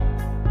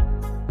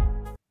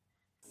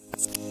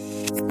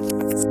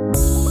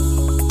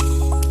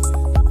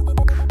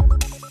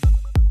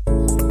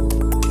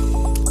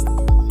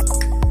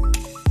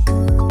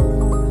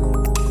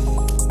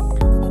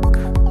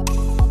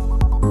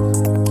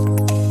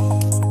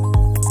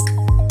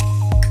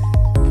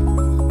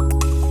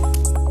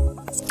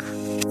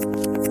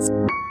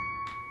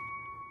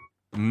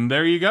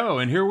go,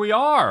 and here we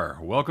are.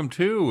 Welcome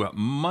to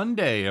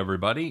Monday,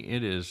 everybody.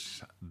 It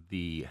is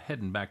the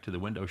Heading Back to the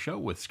Window show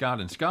with Scott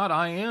and Scott.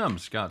 I am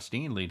Scott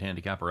Steen, lead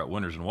handicapper at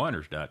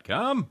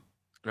winnersandwiners.com.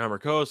 And I'm our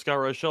co-host, Scott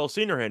Rochelle,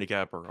 senior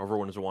handicapper over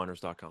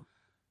winnersandwiners.com.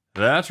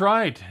 That's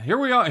right. Here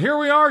we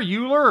are,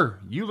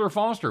 Euler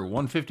Foster,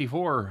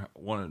 154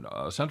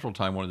 Central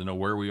Time, wanted to know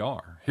where we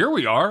are. Here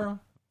we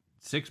are.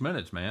 6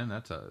 minutes, man.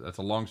 That's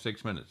a long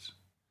 6 minutes.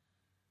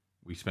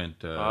 We spent...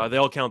 they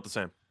all count the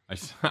same. I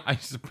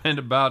spent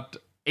about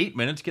 8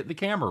 minutes getting the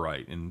camera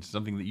right, and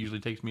something that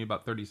usually takes me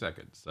about 30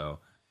 seconds. So,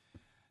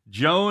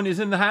 Joan is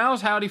in the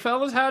house. Howdy,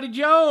 fellas. Howdy,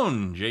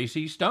 Joan.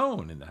 J.C.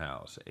 Stone in the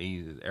house.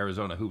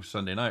 Arizona Hoops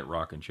Sunday night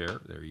rocking chair.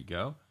 There you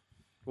go.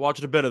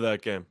 Watched a bit of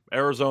that game.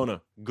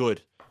 Arizona,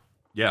 good.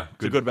 Yeah,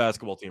 it's a good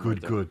basketball team.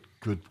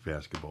 Good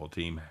basketball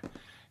team.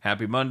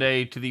 Happy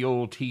Monday to the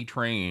old T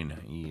Train.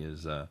 He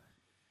is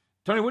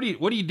Tony.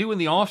 What do you do in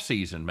the off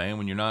season, man?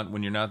 When you're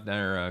not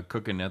there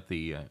cooking at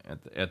the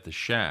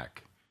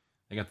shack.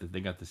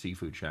 They got the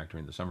seafood shack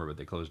during the summer, but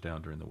they close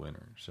down during the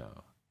winter.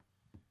 So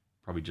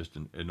probably just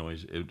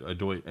annoys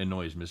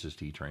Mrs.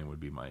 T Train would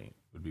be my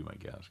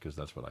guess, because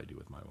that's what I do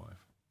with my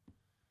wife.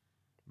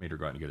 Made her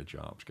go out and get a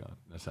job, Scott.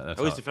 That's at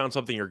least you found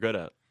something you're good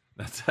at.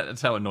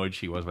 That's how annoyed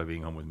she was by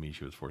being home with me.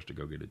 She was forced to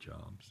go get a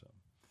job. So,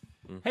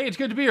 Hey, it's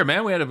good to be here,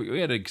 man. We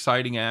had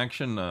exciting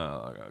action,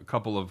 a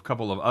couple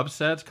of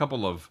upsets,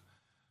 couple of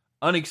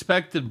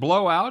unexpected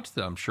blowouts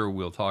that I'm sure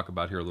we'll talk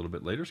about here a little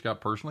bit later.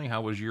 Scott, personally,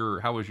 how was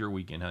your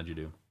weekend? How'd you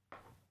do?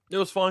 It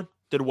was fine.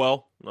 Did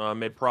well.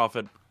 Made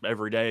profit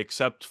every day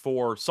except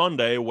for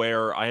Sunday,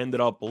 where I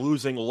ended up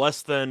losing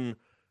less than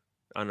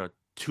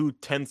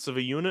 0.2 of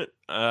a unit.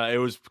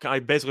 I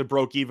basically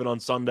broke even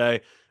on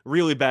Sunday.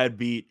 Really bad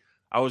beat.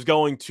 I was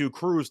going to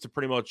cruise to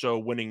pretty much a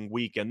winning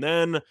week, and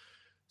then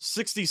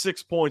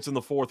 66 points in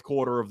the fourth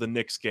quarter of the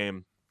Knicks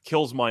game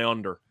kills my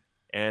under,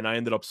 and I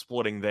ended up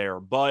splitting there.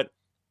 But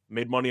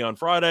made money on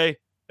Friday,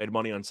 made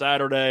money on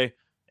Saturday,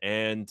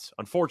 and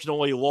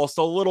unfortunately lost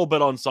a little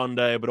bit on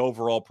Sunday, but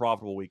overall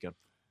profitable weekend.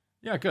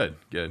 Yeah, good.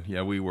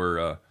 Yeah, we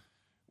were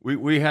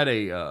we had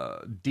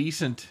a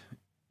decent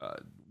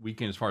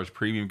weekend as far as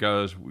premium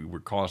goes. We were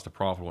caused a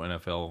profitable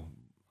NFL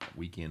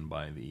weekend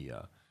by the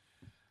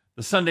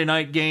Sunday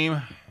night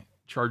game.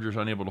 Chargers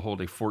unable to hold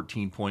a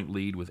 14-point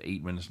lead with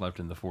 8 minutes left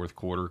in the fourth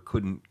quarter.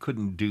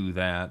 Couldn't do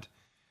that.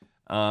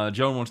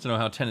 Joan wants to know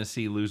how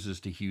Tennessee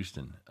loses to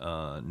Houston.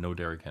 No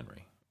Derrick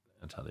Henry.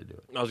 That's how they do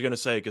it. I was going to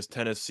say, because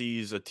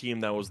Tennessee's a team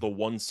that was the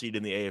 1 seed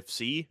in the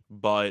AFC,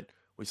 but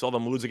we saw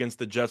them lose against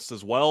the Jets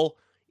as well.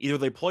 Either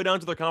they play down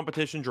to their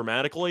competition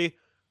dramatically,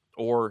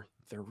 or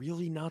they're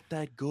really not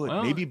that good.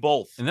 Well, maybe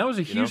both. And that was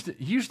a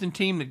Houston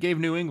team that gave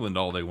New England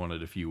all they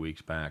wanted a few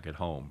weeks back at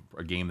home.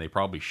 A game they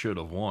probably should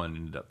have won,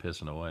 ended up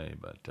pissing away.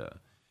 But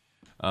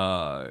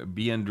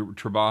BN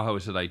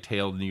Trabajo said, I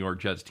tailed New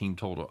York Jets team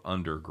total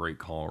under. Great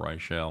call,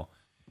 Reichel.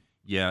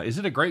 Yeah, is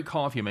it a great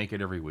call if you make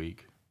it every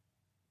week?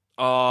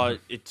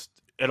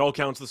 It all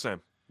counts the same.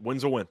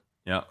 Win's a win.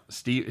 Yeah,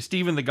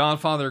 Steven the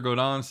Godfather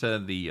Godon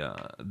said the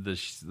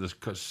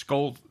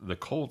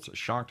Colts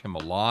shocked him a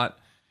lot.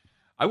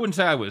 I wouldn't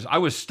say I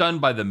was stunned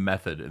by the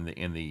method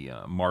in the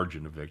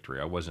margin of victory.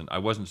 I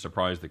wasn't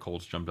surprised the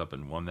Colts jumped up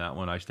and won that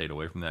one. I stayed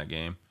away from that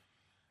game.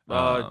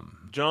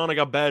 John, I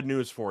got bad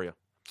news for you.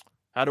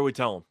 How do we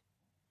tell him?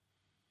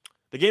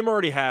 The game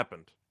already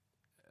happened.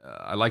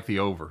 I like the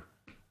over.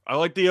 I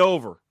like the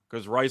over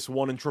because Rice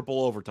won in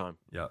triple overtime.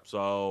 Yeah.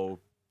 So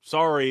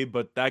sorry,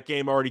 but that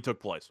game already took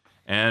place.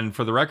 And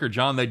for the record,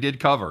 John, they did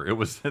cover.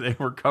 They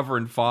were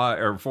covering 5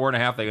 or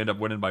 4.5. They ended up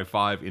winning by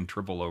 5 in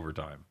triple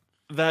overtime.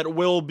 That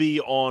will be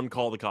on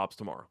Call the Cops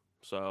tomorrow.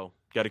 So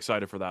get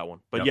excited for that one.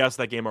 But yes,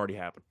 that game already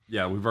happened.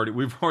 Yeah, we've already.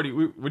 What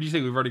do you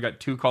say? We've already got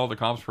 2 Call the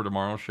Cops for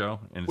tomorrow's show.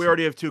 And we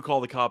already have 2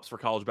 Call the Cops for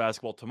college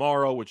basketball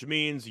tomorrow, which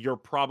means you're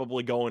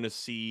probably going to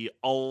see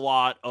a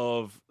lot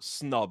of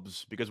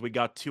snubs because we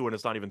got 2 and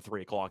it's not even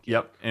 3 o'clock yet.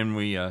 Yep, and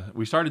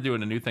we started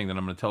doing a new thing that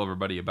I'm going to tell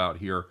everybody about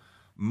here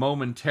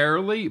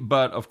momentarily.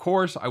 But of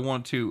course, I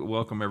want to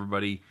welcome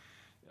everybody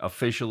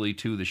officially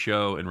to the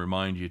show and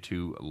remind you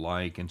to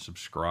like and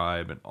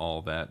subscribe and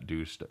all that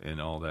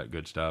and all that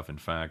good stuff. In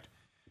fact,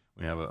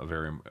 we have a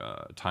very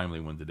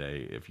timely one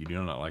today. If you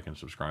do not like and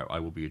subscribe,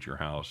 I will be at your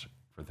house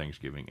for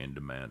Thanksgiving and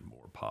demand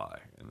more pie,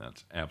 and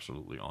that's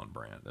absolutely on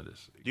brand. That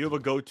is. Do you have a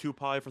go-to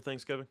pie for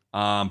Thanksgiving?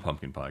 I'm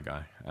pumpkin pie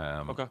guy.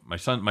 Okay. My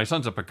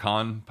son's a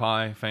pecan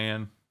pie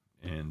fan,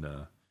 and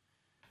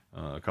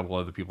a couple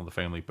other people in the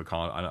family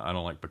pecan. I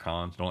don't like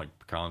pecans. Don't like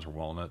pecans or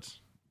walnuts.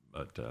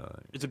 But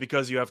is it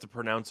because you have to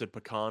pronounce it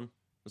pecan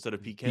instead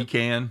of pecan?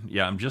 Pecan,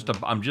 yeah. I'm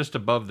just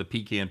above the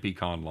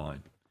pecan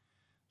line.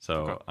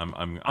 So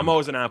okay. I'm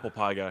always an apple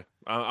pie guy.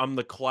 I'm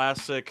the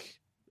classic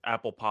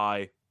apple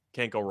pie.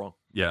 Can't go wrong.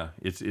 Yeah,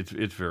 it's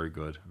very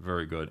good,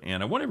 very good.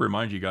 And I want to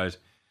remind you guys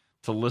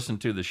to listen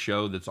to the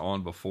show that's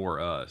on before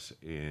us.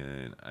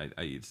 And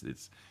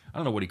it's I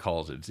don't know what he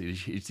calls it.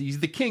 He's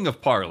the king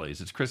of parlays.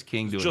 It's Chris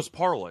King doing just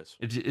parlays.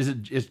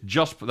 It's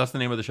just that's the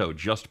name of the show.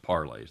 Just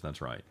parlays.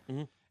 That's right.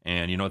 Mm-hmm.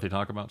 And you know what they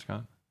talk about,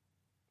 Scott?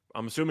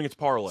 I'm assuming it's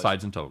parlays.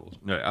 Sides and totals.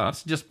 No,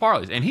 it's just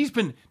parlays. And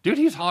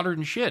he's hotter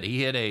than shit.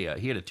 He had a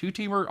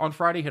 2-teamer on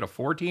Friday, hit a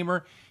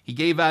 4-teamer. He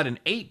gave out an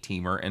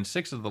 8-teamer and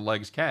 6 of the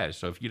legs cash.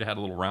 So if you'd had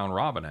a little round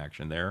robin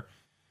action there,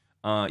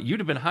 you'd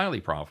have been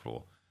highly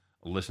profitable.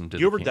 Listen to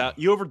you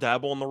ever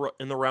dabble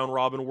in the round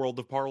robin world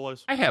of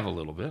parlays? I have a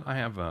little bit. I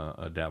have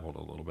dabbled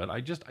a little bit.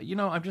 I'm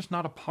just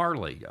not a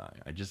parlay guy.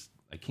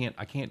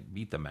 I can't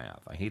beat the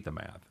math. I hate the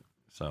math.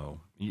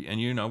 So,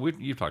 and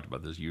you've talked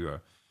about this.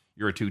 You're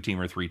a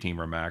 2-teamer,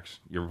 3-teamer max.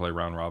 You ever play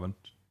round robin?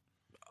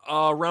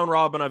 Round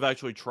robin, I've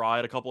actually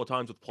tried a couple of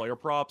times with player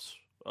props.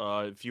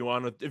 If you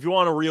want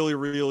a really,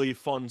 really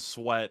fun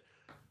sweat,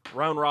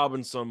 round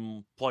robin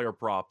some player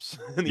props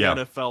in the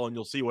NFL, and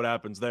you'll see what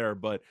happens there.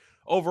 But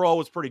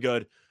overall, it's pretty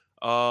good.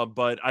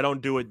 But I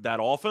don't do it that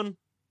often.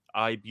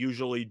 I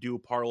usually do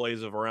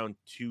parlays of around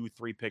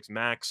 2-3 picks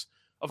max.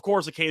 Of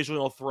course,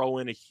 occasionally I'll throw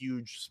in a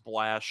huge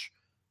splash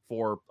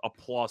for a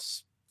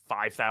plus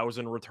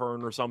 5,000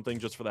 return or something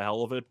just for the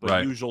hell of it.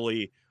 But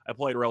Usually I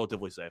play it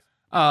relatively safe.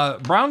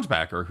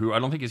 Brownsbacker, who I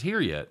don't think is here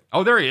yet.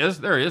 Oh, there he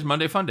is. There he is.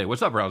 Monday Fun Day.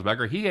 What's up,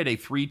 Brownsbacker? He had a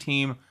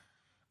 3-team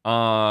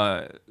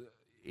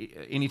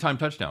anytime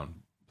touchdown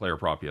player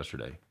prop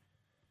yesterday.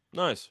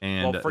 Nice.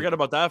 And forget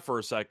about that for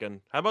a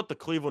second. How about the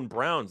Cleveland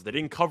Browns? They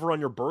didn't cover on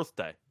your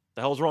birthday.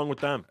 The hell's wrong with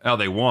them? Oh,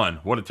 they won.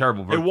 What a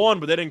terrible birthday. They won,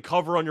 but they didn't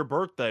cover on your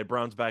birthday,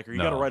 Brownsbacker. You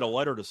got to write a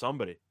letter to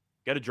somebody.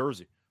 Get a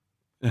jersey.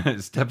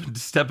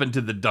 Step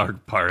into the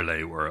dark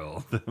parlay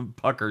world.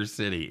 Pucker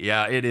City.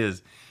 Yeah, it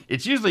is.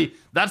 It's usually,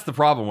 that's the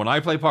problem. When I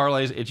play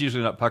parlays, it's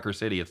usually not Pucker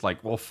City. It's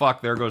like, well,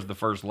 fuck, there goes the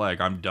first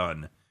leg. I'm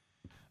done.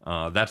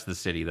 That's the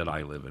city that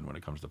I live in when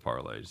it comes to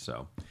parlays.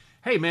 So,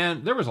 hey,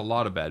 man, there was a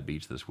lot of bad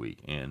beats this week,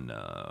 and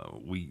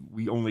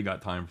we only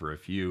got time for a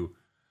few.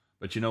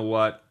 But you know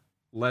what?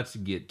 Let's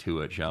get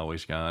to it, shall we,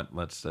 Scott?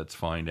 Let's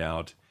find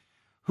out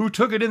who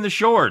took it in the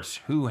shorts,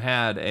 who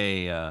had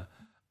a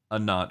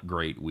not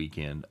great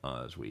weekend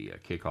as we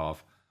kick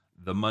off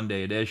the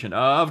Monday edition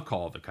of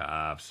Call the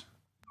Cops.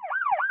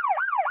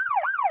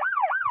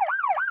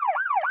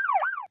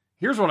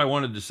 Here's what I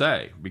wanted to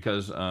say,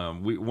 because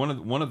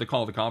one of the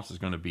Call the Cops is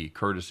going to be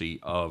courtesy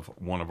of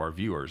one of our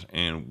viewers,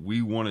 and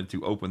we wanted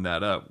to open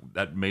that up.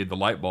 That made the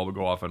light bulb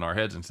go off in our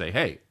heads and say,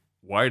 hey,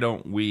 why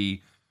don't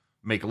we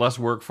make less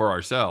work for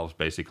ourselves,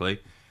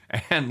 basically,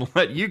 and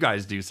let you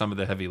guys do some of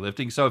the heavy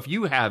lifting? So if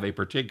you have a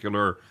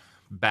particular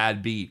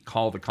bad beat,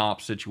 Call the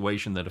Cops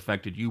situation that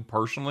affected you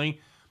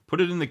personally, put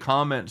it in the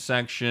comment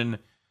section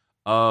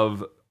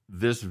of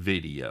this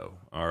video.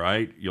 All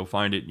right, you'll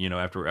find it.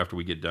 After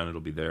we get done, it'll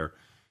be there.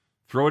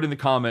 Throw it in the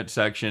comment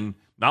section.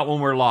 Not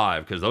when we're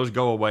live, because those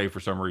go away for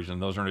some reason.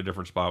 Those are in a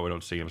different spot. We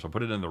don't see them. So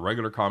put it in the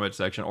regular comment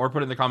section, or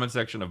put it in the comment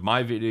section of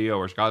my video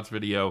or Scott's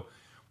video.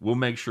 We'll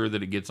make sure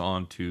that it gets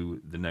on to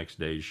the next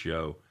day's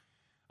show.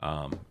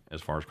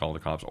 As far as Call the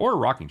Cops, or a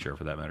rocking chair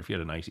for that matter. If you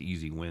had a nice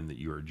easy win that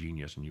you are a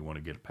genius and you want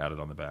to get patted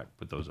on the back,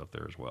 put those up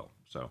there as well.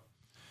 So,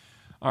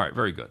 all right,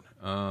 very good.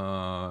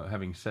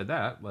 Having said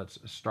that, let's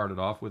start it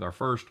off with our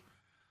first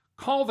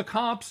Call the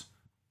Cops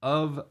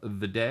of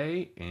the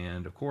day.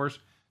 And of course,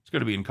 it's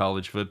going to be in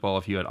college football.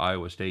 If you had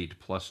Iowa State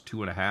plus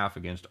 2.5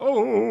 against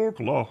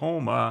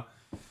Oklahoma,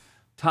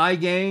 tie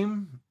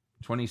game,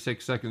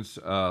 26 seconds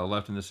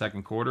left in the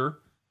second quarter.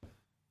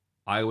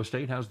 Iowa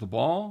State has the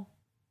ball.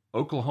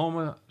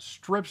 Oklahoma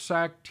strip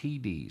sack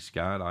TD.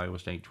 Scott, Iowa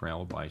State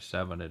trailed by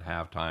 7 at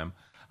halftime.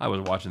 I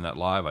was watching that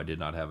live. I did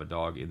not have a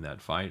dog in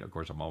that fight. Of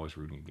course, I'm always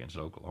rooting against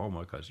Oklahoma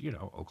because,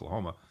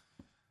 Oklahoma.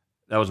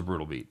 That was a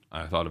brutal beat.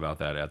 I thought about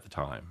that at the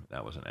time.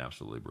 That was an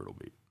absolutely brutal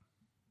beat.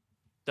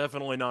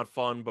 Definitely not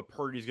fun, but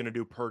Purdy's going to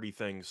do Purdy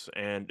things,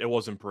 and it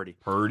wasn't pretty.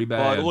 Purdy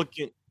bad.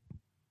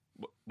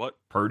 What?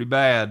 Purdy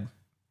bad.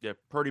 Yeah,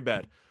 Purdy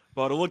bad.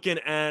 But looking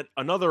at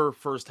another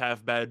first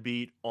half bad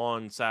beat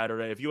on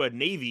Saturday, if you had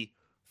Navy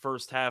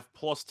first half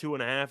plus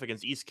 2.5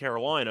 against East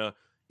Carolina,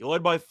 you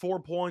led by 4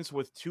 points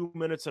with 2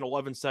 minutes and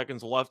 11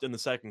 seconds left in the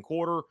second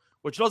quarter,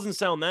 which doesn't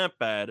sound that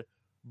bad.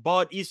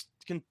 But East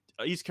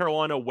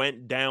Carolina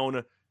went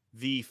down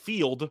the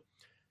field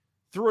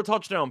through a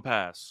touchdown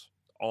pass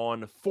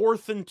on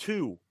 4th and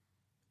 2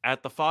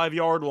 at the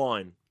 5-yard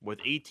line with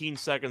 18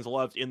 seconds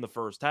left in the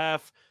first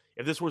half.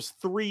 If this was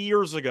 3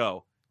 years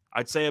ago,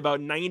 I'd say about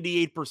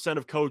 98%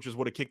 of coaches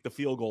would have kicked the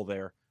field goal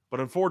there. But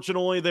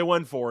unfortunately, they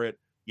went for it.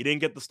 You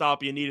didn't get the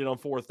stop you needed on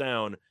 4th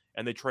down,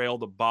 and they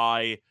trailed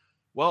by,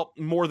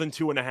 more than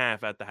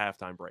 2.5 at the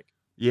halftime break.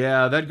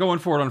 Yeah, that going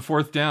for it on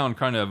 4th down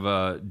kind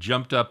of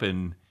jumped up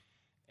and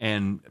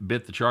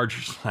bit the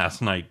Chargers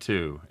last night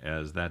too,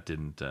 as that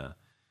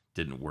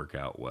didn't work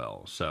out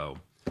well. So,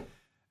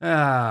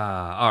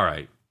 all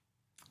right.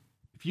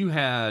 If you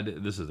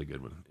had, this is a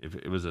good one. If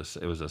it was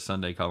a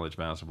Sunday college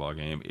basketball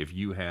game, if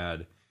you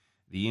had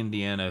the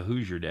Indiana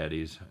Hoosier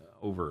Daddies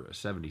over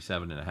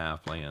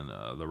 77.5 playing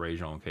the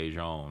Rajon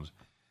Cajuns,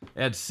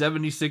 had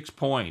 76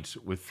 points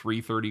with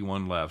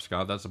 3:31 left.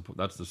 Scott,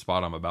 that's the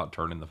spot I'm about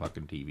turning the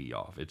fucking TV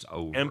off. It's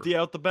over. Empty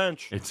out the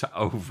bench. It's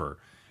over.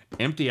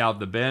 Empty out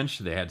the bench.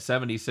 They had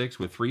 76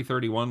 with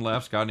 3:31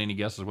 left. Scott, any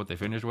guesses what they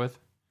finished with?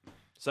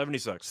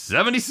 76.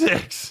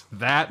 76.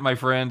 That, my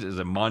friends, is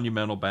a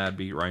monumental bad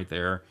beat right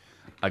there.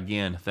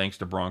 Again, thanks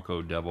to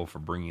Bronco Devil for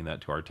bringing that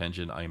to our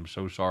attention. I am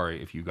so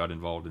sorry if you got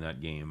involved in that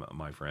game,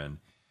 my friend.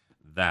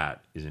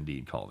 That is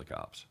indeed call the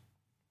cops.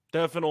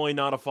 Definitely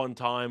not a fun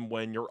time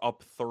when you're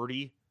up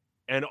 30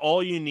 and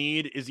all you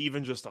need is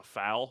even just a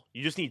foul.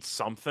 You just need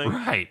something.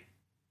 Right.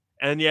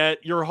 And yet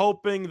you're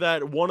hoping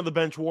that one of the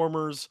bench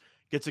warmers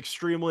gets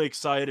extremely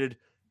excited,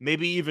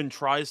 maybe even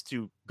tries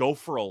to go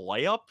for a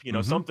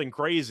layup, something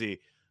crazy.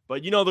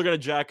 But they're going to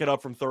jack it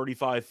up from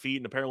 35 feet,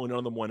 and apparently none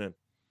of them went in.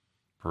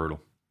 Brutal.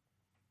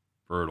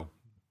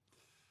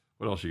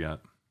 What else you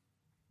got?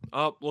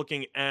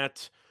 Looking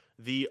at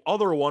the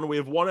other one, we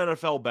have one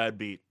NFL bad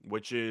beat,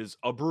 which is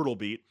a brutal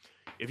beat.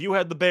 If you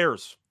had the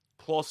Bears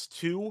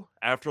 +2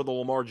 after the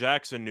Lamar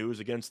Jackson news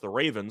against the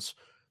Ravens,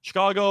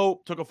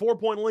 Chicago took a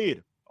 4-point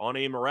lead on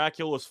a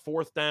miraculous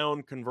 4th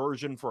down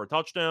conversion for a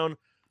touchdown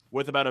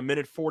with about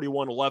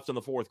 1:41 left in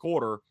the fourth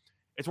quarter.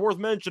 It's worth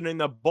mentioning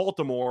that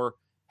Baltimore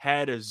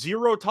had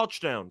 0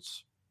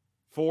 touchdowns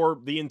for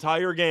the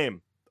entire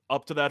game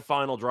up to that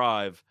final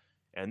drive.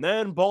 And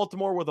then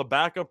Baltimore, with a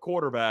backup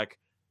quarterback,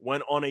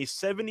 went on a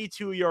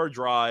 72-yard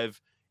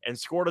drive and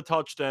scored a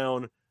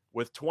touchdown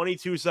with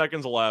 22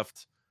 seconds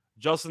left.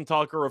 Justin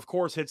Tucker, of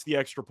course, hits the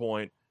extra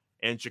point,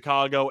 and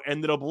Chicago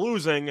ended up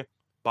losing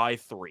by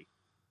 3.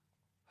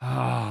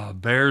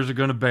 Bears are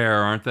going to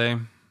bear, aren't they?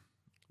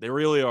 They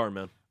really are,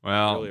 man.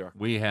 Well, really are.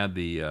 we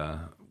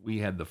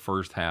had the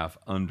first half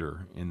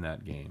under in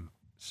that game,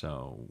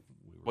 so.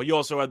 Well, you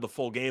also had the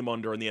full game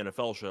under in the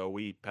NFL show.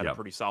 We had a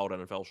pretty solid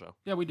NFL show.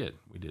 Yeah, we did.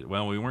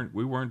 Well, we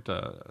weren't.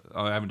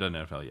 I haven't done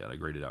NFL yet. I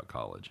graded out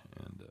college,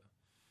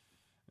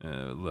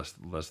 and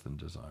less than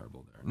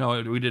desirable there.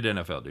 No, we did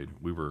NFL, dude.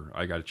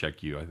 I got to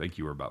check you. I think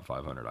you were about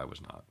 500. I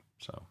was not.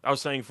 So I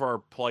was saying for our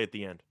play at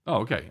the end. Oh,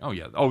 okay. Oh,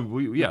 yeah. Oh,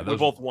 we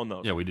both won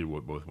those. Yeah, we did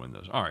both win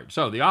those. All right.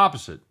 So the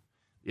opposite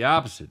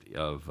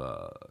of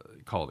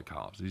call the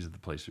cops. This is the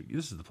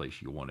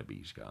place you want to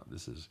be, Scott.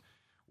 This is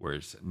where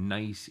it's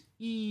nice,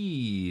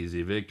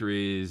 easy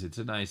victories. It's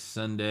a nice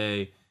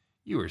Sunday.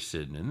 You are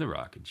sitting in the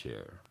rocking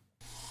chair.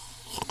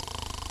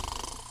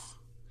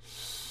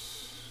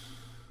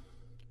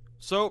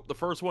 So the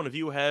first one, if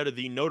you had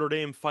the Notre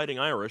Dame Fighting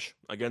Irish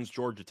against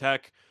Georgia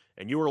Tech,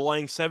 and you were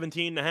laying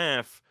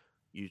 17.5,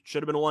 you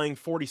should have been laying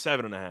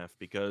 47.5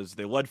 because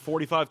they led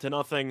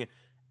 45-0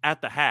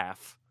 at the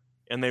half,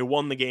 and they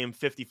won the game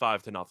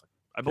 55-0.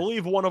 I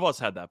believe one of us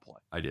had that play.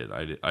 I did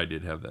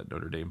have that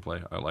Notre Dame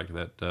play. I like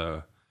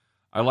that.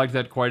 I like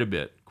that quite a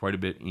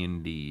bit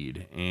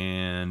indeed.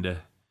 And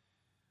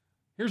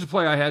here's a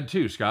play I had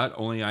too, Scott.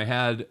 Only I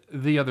had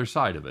the other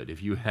side of it.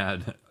 If you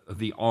had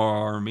the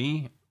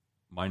Army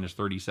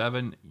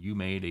 -37, you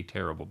made a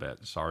terrible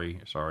bet.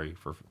 Sorry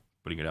for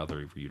putting it out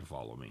there for you to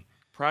follow me.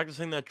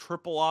 Practicing that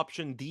triple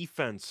option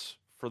defense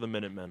for the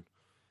Minutemen.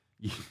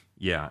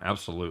 Yeah,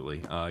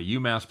 absolutely.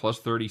 UMass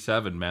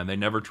 +37, man. They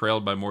never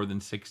trailed by more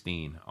than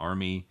 16.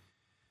 Army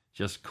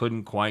just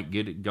couldn't quite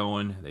get it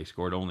going. They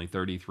scored only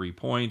 33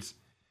 points.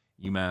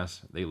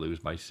 UMass, they lose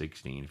by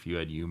 16. If you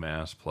had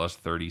UMass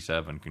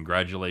 +37,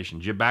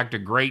 congratulations. You backed a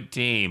great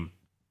team.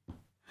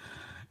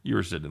 You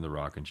were sitting in the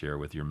rocking chair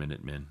with your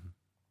Minutemen.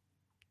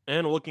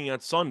 And looking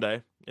at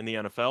Sunday in the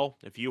NFL,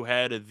 if you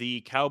had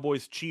the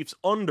Cowboys-Chiefs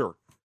under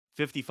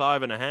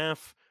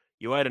 55.5,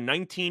 you had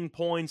 19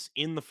 points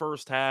in the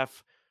first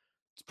half.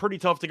 It's pretty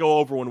tough to go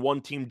over when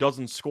one team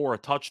doesn't score a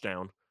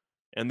touchdown,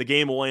 and the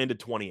game will end at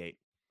 28.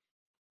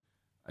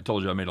 I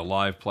told you I made a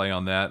live play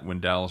on that when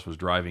Dallas was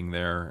driving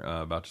there,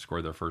 about to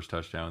score their first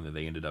touchdown, and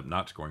they ended up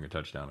not scoring a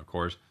touchdown, of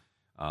course.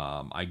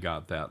 I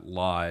got that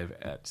live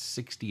at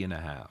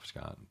 60.5,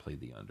 Scott, and played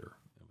the under.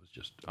 It was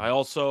just. I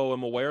also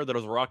am aware that it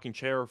was a rocking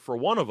chair for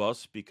one of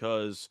us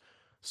because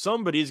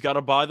somebody's got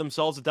to buy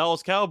themselves a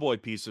Dallas Cowboy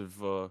piece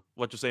of,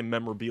 let's just say,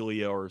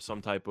 memorabilia or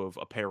some type of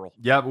apparel.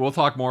 Yeah, we'll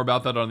talk more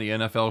about that on the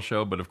NFL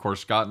show. But of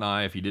course, Scott and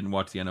I, if you didn't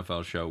watch the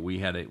NFL show, we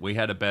had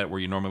a bet where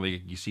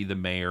you see the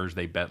mayors,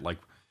 they bet like.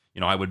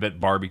 I would bet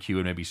barbecue,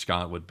 and maybe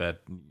Scott would bet.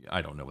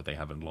 I don't know what they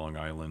have in Long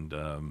Island.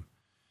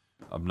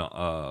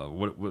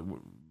 What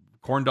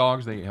corn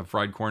dogs? They have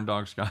fried corn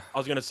dogs, Scott. I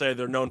was gonna say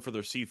they're known for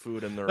their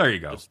seafood and their there you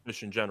go.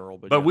 fish in general.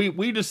 But yeah.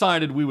 we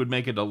decided we would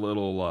make it a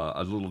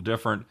little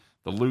different.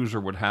 The loser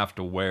would have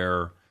to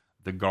wear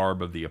the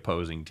garb of the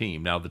opposing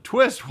team. Now the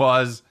twist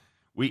was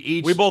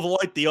we both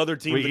liked the other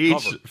team. We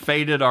each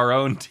faded our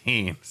own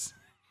teams.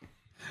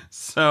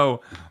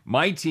 So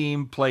my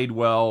team played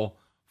well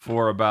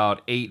for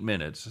about 8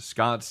 minutes.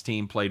 Scott's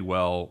team played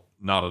well,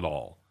 not at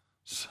all.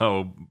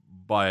 So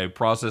by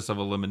process of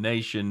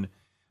elimination,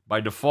 by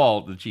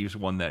default, the Chiefs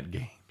won that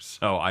game.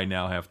 So I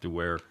now have to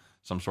wear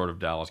some sort of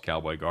Dallas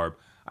Cowboy garb.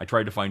 I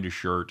tried to find a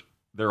shirt.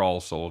 They're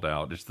all sold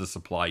out. It's the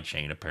supply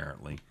chain,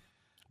 apparently.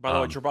 By the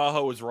way,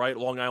 Trabajo was right.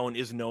 Long Island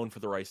is known for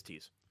the iced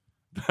teas.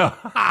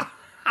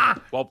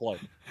 Well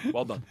played.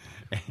 Well done.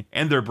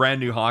 And their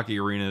brand new hockey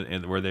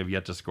arena where they've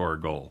yet to score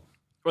a goal.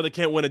 Or they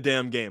can't win a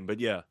damn game, but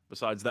yeah.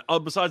 Besides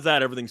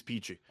that, everything's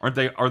peachy. Are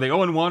they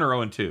 0-1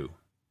 or 0-2?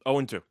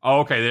 0-2. Oh,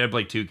 okay. They had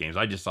played 2 games.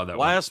 I just saw that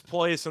one. Last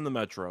place in the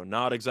Metro.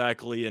 Not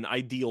exactly an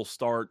ideal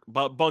start,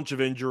 but bunch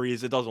of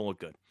injuries. It doesn't look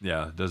good.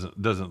 Yeah,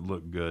 doesn't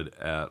look good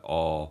at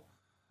all.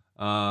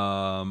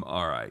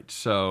 All right.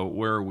 So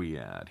where are we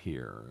at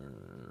here?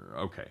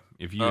 Okay.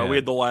 If you we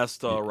had the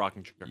last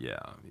rocking chair.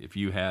 Yeah, if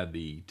you had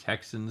the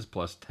Texans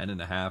plus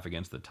 10.5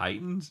 against the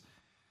Titans,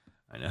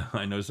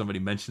 I know somebody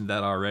mentioned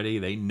that already.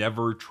 They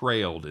never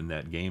trailed in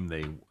that game.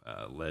 They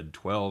led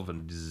 12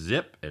 and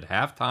zip at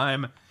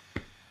halftime.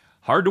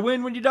 Hard to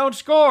win when you don't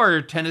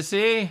score,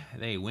 Tennessee.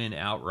 They win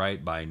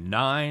outright by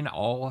 9.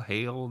 All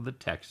hail the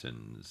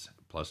Texans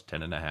plus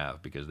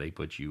 10.5 because they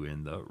put you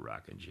in the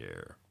rocking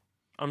chair.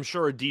 I'm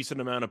sure a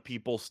decent amount of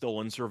people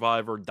still in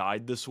Survivor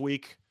died this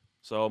week,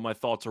 so my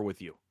thoughts are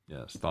with you.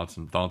 Yes, thoughts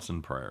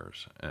and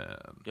prayers.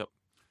 Yep.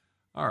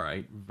 All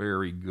right,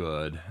 very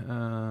good.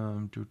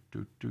 You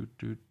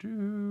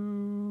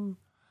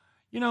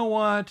know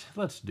what?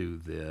 Let's do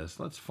this.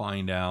 Let's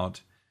find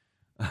out.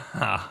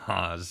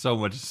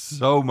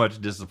 so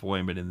much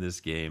disappointment in this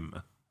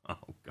game.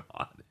 Oh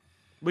God.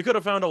 We could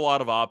have found a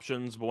lot of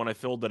options, but when I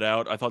filled it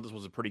out, I thought this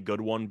was a pretty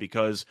good one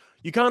because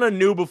you kind of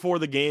knew before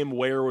the game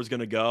where it was going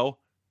to go,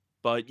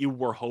 but you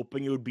were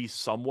hoping it would be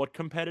somewhat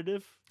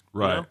competitive.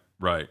 Right. You know?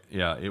 Right.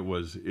 Yeah, it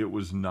was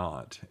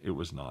not. It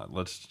was not.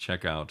 Let's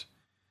check out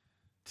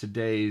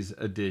today's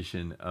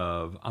edition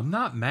of I'm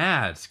not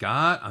mad,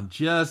 Scott. I'm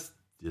just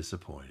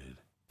disappointed.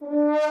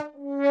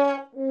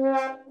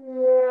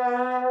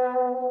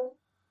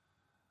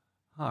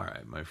 All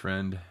right, my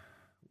friend.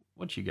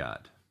 What you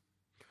got?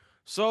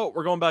 So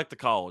we're going back to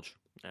college,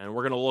 and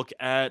we're going to look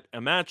at a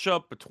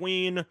matchup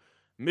between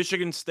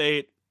Michigan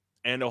State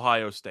and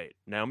Ohio State.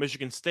 Now,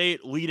 Michigan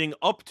State, leading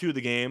up to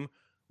the game,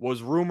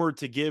 was rumored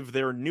to give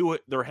their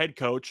head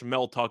coach,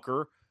 Mel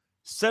Tucker,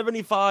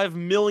 $75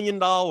 million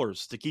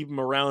to keep him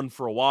around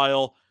for a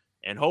while,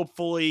 and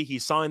hopefully he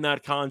signed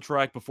that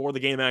contract before the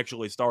game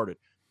actually started,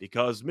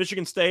 because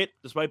Michigan State,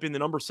 despite being the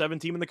number 7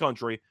 team in the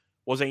country,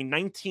 was a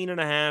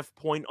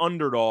 19.5-point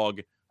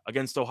underdog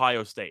against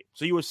Ohio State.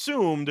 So you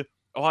assumed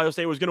Ohio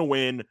State was going to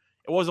win. It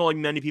wasn't like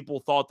many people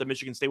thought that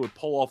Michigan State would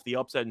pull off the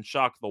upset and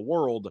shock the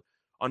world.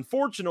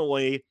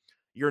 Unfortunately,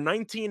 your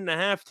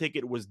 19.5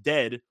 ticket was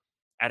dead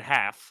at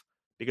half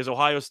because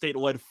Ohio State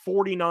led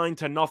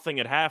 49-0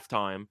 at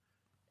halftime,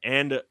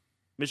 and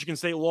Michigan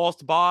State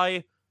lost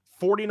by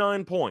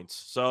 49 points.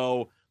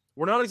 So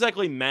we're not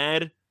exactly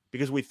mad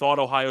because we thought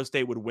Ohio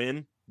State would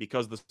win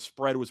because the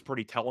spread was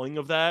pretty telling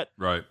of that.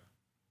 Right.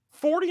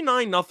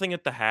 49-0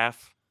 at the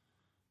half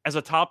as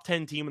a top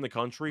 10 team in the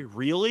country,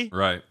 really?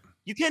 Right.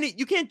 You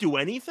can't do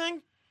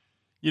anything?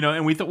 You know,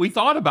 and we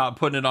thought about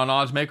putting it on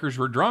odds makers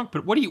were drunk,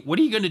 but what are you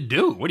going to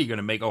do? What are you going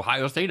to make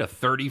Ohio State a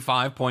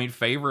 35-point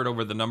favorite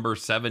over the number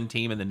 7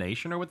 team in the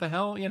nation, or what the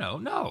hell? You know,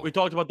 no. We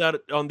talked about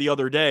that on the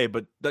other day,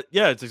 but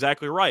yeah, it's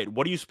exactly right.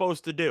 What are you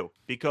supposed to do?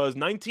 Because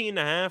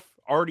 19.5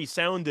 already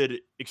sounded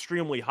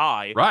extremely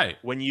high, right,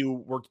 when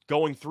you were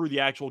going through the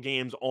actual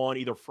games on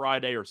either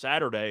Friday or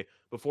Saturday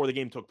before the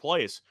game took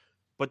place.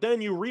 But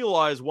then you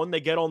realize when they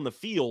get on the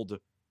field,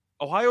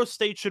 Ohio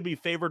State should be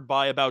favored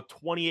by about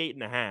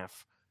 28.5.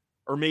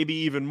 or maybe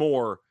even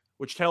more,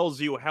 which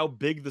tells you how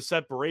big the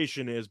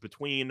separation is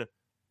between,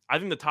 I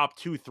think, the top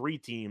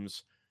 2-3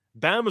 teams.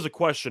 Bama's a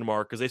question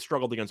mark because they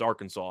struggled against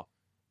Arkansas,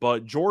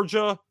 but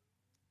Georgia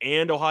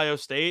and Ohio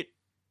State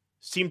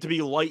seem to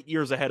be light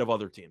years ahead of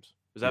other teams.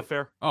 Is that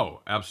fair?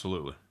 Oh,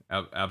 absolutely.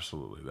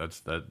 Absolutely.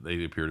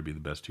 They appear to be the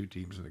best 2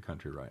 teams in the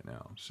country right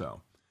now.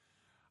 So,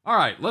 all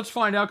right, let's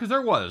find out,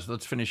 because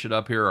let's finish it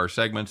up here, our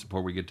segments,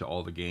 before we get to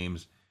all the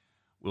games.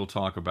 We'll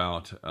talk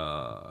about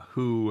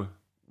who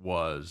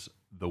was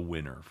the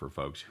winner for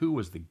folks. Who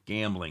was the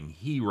gambling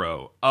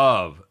hero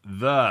of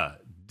the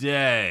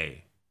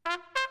day?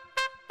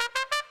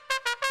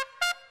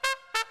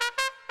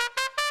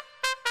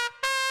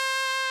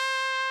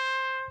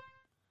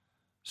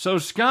 So,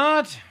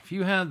 Scott, if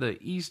you had the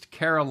East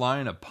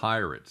Carolina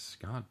Pirates,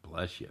 God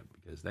bless you,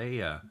 because they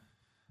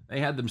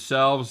had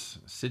themselves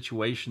a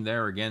situation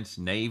there against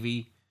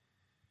Navy.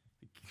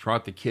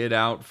 Trot the kid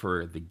out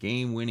for the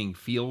game-winning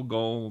field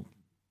goal.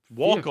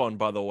 Walk-on,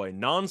 by the way,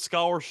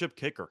 non-scholarship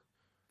kicker.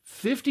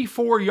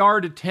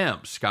 54-yard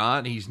attempt,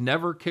 Scott. He's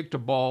never kicked a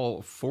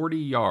ball 40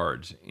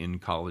 yards in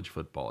college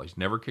football. He's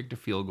never kicked a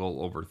field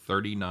goal over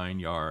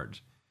 39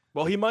 yards.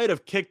 Well, he might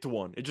have kicked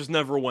one. It just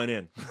never went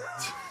in.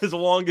 His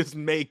longest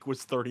make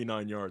was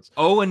 39 yards.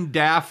 Owen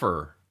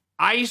Daffer,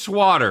 ice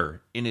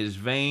water in his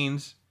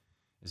veins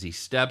as he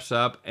steps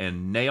up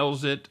and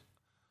nails it.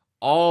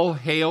 All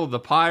hail the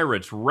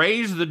Pirates.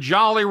 Raise the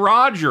Jolly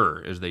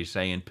Roger, as they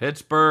say in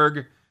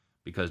Pittsburgh,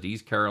 because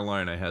East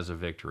Carolina has a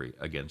victory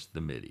against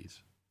the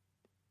Middies.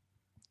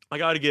 I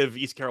got to give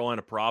East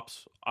Carolina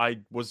props. I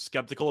was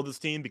skeptical of this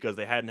team because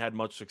they hadn't had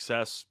much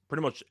success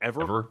pretty much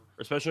ever,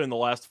 especially in the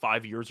last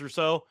 5 years or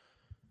so.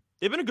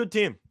 They've been a good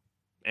team.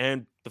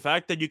 And the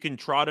fact that you can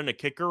trot in a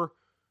kicker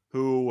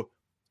who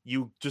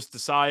you just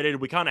decided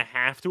we kind of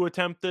have to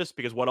attempt this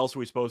because what else are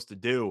we supposed to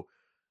do?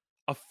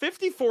 A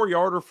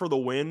 54-yarder for the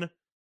win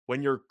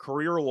when your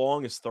career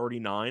long is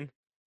 39.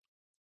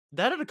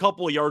 that had a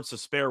couple of yards to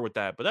spare with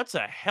that, but that's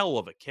a hell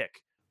of a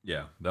kick.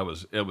 Yeah, that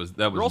was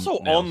You're also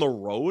nails. on the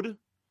road,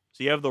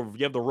 so you have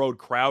the road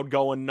crowd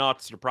going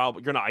nuts. You're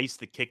gonna ice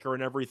the kicker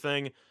and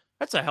everything.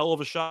 That's a hell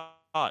of a shot.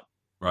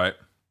 Right.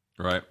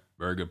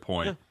 Very good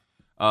point.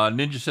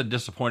 Ninja said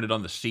disappointed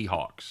on the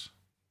Seahawks.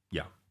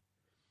 Yeah.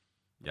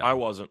 I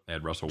wasn't. They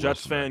had Russell Jets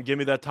Wilson fan, there. give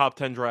me that top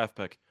 10 draft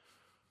pick.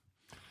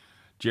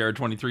 Jared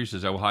 23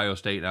 says Ohio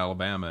State and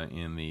Alabama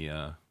in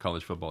the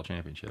college football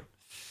championship.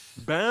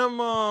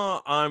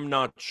 Bama, I'm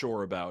not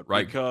sure about.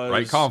 Right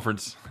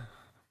conference.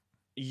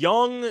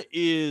 Young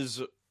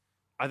is,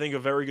 I think, a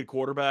very good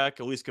quarterback,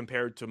 at least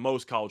compared to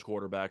most college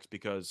quarterbacks,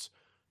 because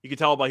you can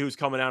tell by who's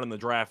coming out in the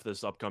draft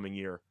this upcoming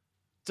year.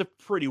 It's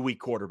a pretty weak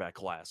quarterback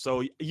class.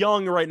 So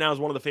Young right now is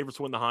one of the favorites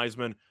to win the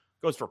Heisman.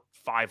 Goes for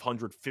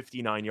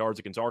 559 yards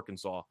against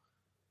Arkansas.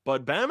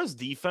 But Bama's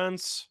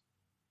defense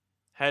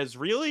has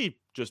really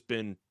just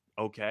been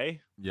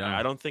okay. Yeah.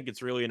 I don't think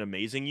it's really an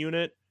amazing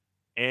unit.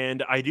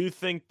 And I do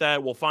think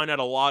that we'll find out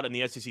a lot in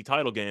the SEC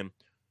title game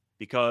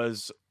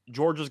because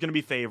Georgia's going to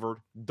be favored,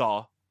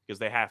 because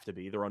they have to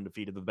be. They're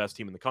undefeated, the best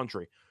team in the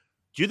country.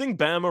 Do you think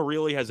Bama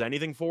really has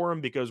anything for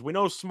him? Because we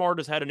know Smart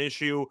has had an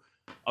issue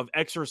of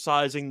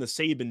exercising the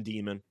Saban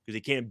demon because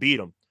he can't beat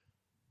him.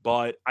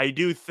 But I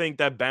do think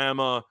that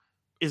Bama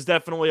is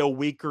definitely a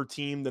weaker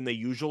team than they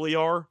usually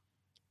are.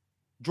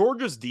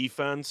 Georgia's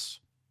defense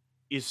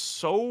is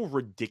so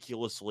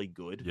ridiculously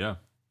good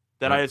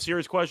that I have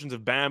serious questions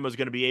if Bama is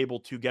going to be able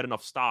to get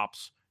enough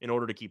stops in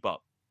order to keep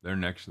up. They're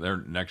next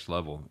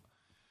level.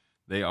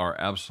 They are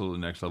absolutely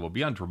next level.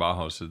 Beyond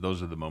Trabajo said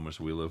those are the moments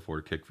we live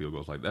for, kick field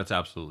goals. Like, that's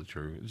absolutely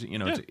true.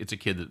 It's a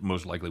kid that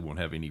most likely won't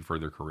have any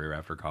further career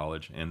after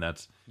college, and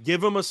that's...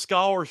 Give him a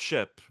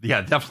scholarship.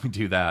 Yeah, definitely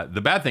do that.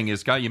 The bad thing is,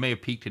 Scott, you may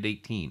have peaked at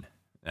 18.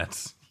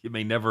 You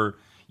may never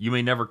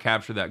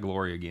capture that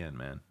glory again,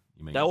 man.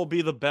 That will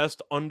be the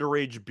best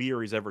underage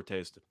beer he's ever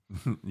tasted.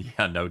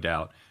 Yeah, no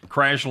doubt.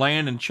 Crash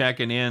Land and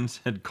checking in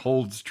said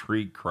Cold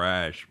Streak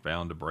Crash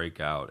bound to break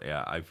out.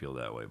 Yeah, I feel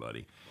that way,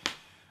 buddy.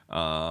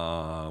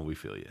 We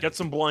feel you. Get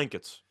some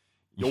blankets.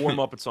 You'll warm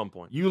up at some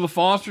point. Eula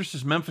Foster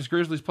says Memphis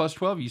Grizzlies plus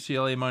 12,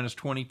 UCLA minus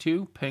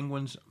 22,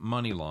 Penguins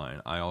money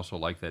line. I also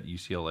like that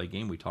UCLA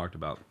game. We talked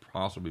about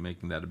possibly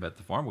making that a bet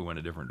the farm. We went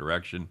a different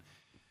direction.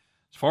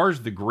 As far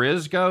as the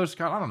Grizz goes,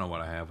 Scott, I don't know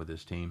what I have with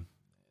this team.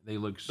 They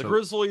look so... The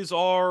Grizzlies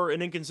are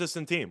an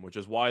inconsistent team, which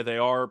is why they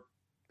are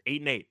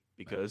 8-8,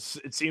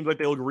 because it seems like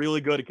they look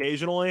really good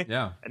occasionally,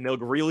 and they look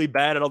really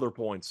bad at other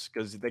points,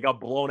 because they got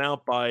blown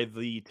out by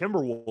the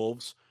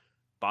Timberwolves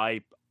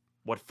by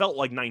what felt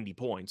like 90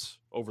 points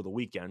over the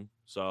weekend.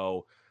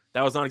 So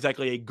that was not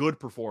exactly a good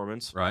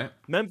performance. Right.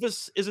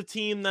 Memphis is a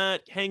team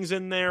that hangs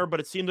in there, but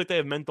it seems like they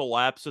have mental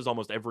lapses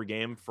almost every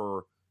game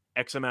for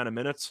X amount of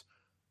minutes.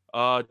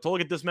 To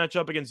look at this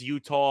matchup against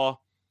Utah,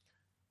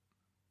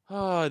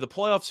 the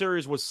playoff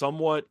series was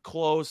somewhat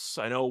close.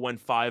 I know it went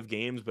 5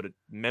 games, but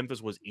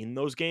Memphis was in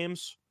those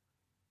games.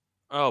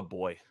 Oh,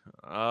 boy.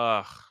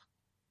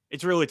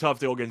 It's really tough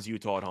to go against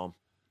Utah at home.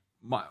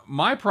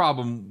 My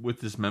problem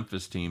with this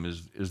Memphis team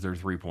is their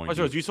 3-point.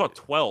 Oh, you saw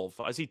 12.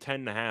 I see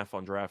 10.5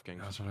 on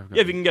DraftKings. That's what I've got.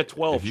 Yeah, if you can get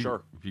 12,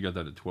 sure. If you got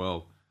that at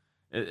 12.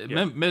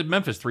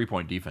 Memphis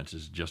 3-point defense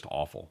is just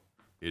awful.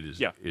 It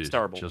is. Yeah, it's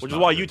terrible. Which is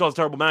why Utah's a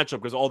terrible matchup,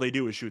 because all they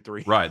do is shoot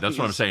 3. Right. That's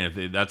what I'm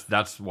saying.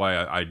 That's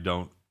why I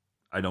don't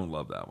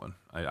love that one.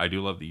 I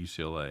do love the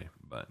UCLA,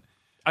 but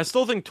I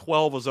still think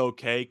 12 is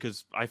okay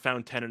because I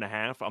found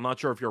 10.5. I'm not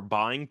sure if you're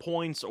buying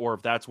points or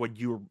if that's what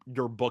your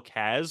book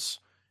has.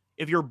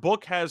 If your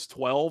book has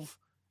 12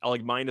 at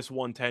like minus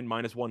 110,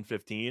 minus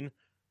 115, do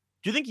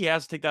you think he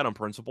has to take that on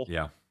principle?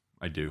 Yeah,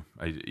 I do.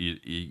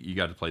 You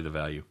got to play the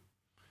value.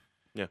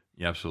 Yeah,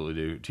 you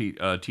absolutely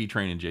do.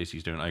 T-Train and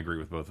JC's doing. I agree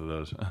with both of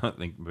those. I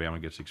think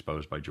Bama gets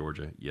exposed by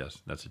Georgia. Yes,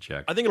 that's a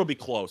check. I think it'll be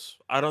close.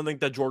 I don't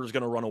think that Georgia's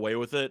going to run away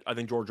with it. I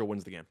think Georgia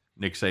wins the game.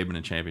 Nick Saban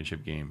in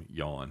championship game.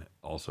 Yawn.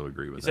 Also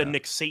agree with that. He said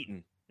Nick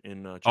Satan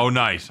in. Oh,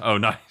 nice. I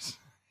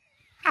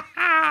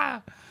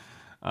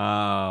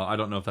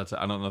don't know if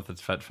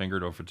that's fat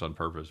fingered or if it's on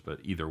purpose, but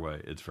either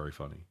way, it's very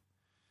funny.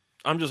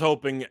 I'm just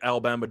hoping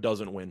Alabama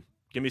doesn't win.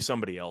 Give me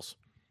somebody else.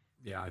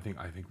 Yeah, I think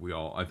we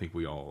all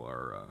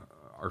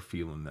are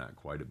feeling that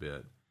quite a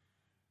bit.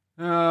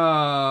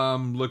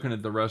 I'm looking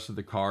at the rest of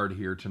the card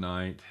here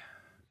tonight.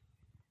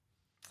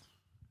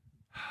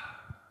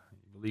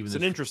 It's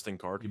an interesting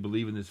card. You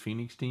believe in this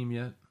Phoenix team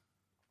yet?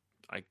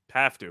 I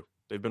have to.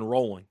 They've been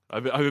rolling.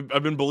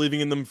 I've been believing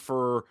in them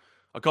for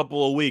a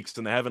couple of weeks,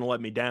 and they haven't let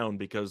me down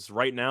because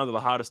right now they're the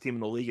hottest team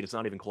in the league, and it's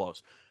not even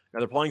close. Now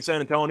they're playing San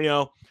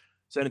Antonio.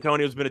 San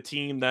Antonio's been a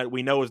team that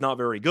we know is not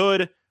very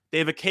good.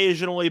 They've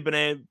occasionally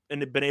been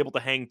able to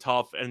hang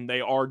tough, and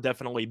they are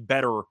definitely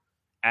better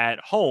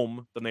at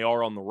home than they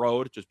are on the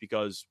road, just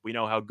because we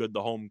know how good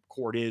the home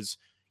court is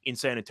in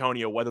San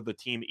Antonio, whether the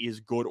team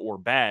is good or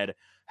bad.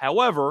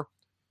 However,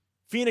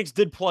 Phoenix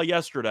did play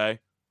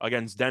yesterday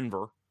against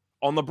Denver.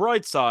 On the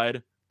bright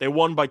side, they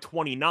won by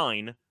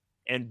 29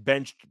 and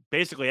benched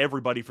basically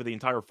everybody for the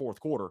entire fourth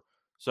quarter.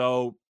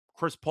 So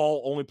Chris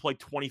Paul only played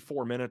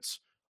 24 minutes.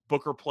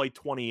 Booker played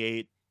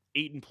 28.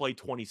 8 and play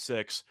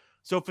 26.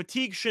 So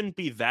fatigue shouldn't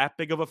be that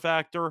big of a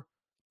factor.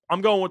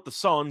 I'm going with the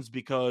Suns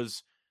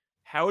because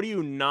how do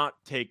you not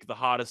take the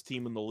hottest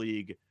team in the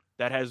league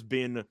that has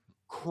been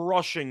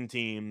crushing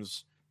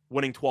teams,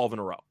 winning 12 in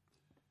a row?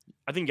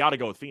 I think you got to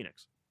go with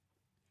Phoenix.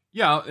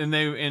 Yeah,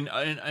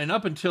 and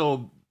up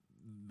until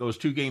those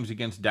two games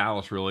against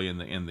Dallas, really,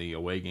 in the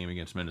away game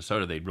against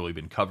Minnesota, they'd really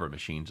been cover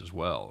machines as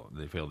well.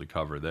 They failed to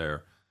cover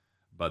there,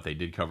 but they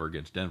did cover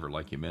against Denver,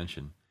 like you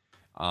mentioned.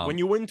 When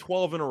you win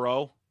 12 in a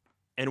row,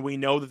 and we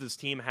know that this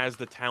team has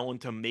the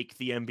talent to make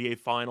the NBA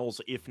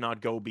Finals, if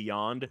not go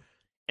beyond,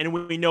 and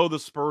we know the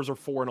Spurs are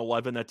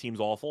 4-11, that team's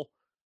awful.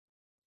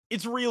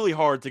 It's really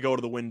hard to go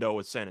to the window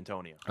with San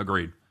Antonio.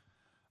 Agreed.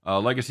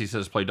 Legacy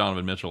says play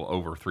Donovan Mitchell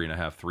over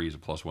 3.5 threes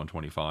at plus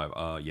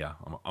 125. Yeah,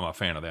 I'm a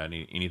fan of that.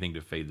 Anything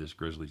to fade this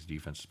Grizzlies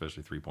defense,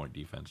 especially 3-point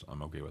defense,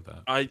 I'm okay with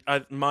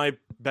that. My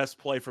best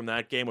play from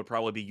that game would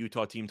probably be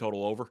Utah team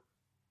total over.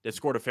 They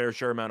scored a fair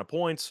share amount of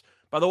points.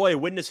 By the way,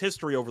 witness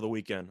history over the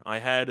weekend. I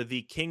had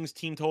the Kings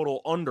team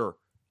total under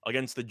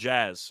against the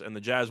Jazz, and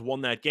the Jazz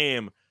won that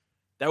game.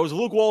 That was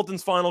Luke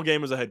Walton's final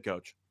game as a head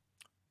coach.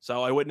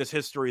 So I witnessed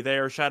history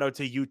there. Shout out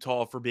to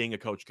Utah for being a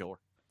coach killer.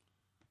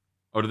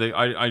 Oh, did they?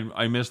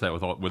 I missed that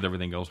with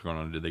everything else going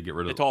on. Did they get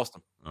rid of? They tossed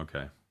him.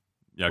 Okay,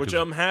 yeah, which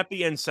I'm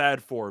happy and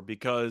sad for,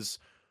 because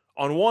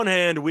on one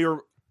hand we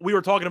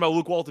were talking about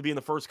Luke Walton being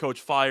the first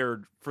coach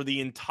fired for the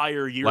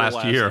entire year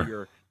last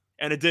year,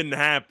 and it didn't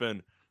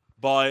happen.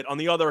 But on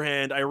the other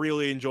hand, I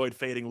really enjoyed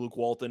fading Luke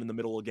Walton in the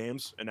middle of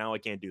games, and now I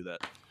can't do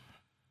that.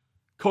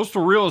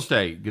 Coastal Real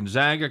Estate: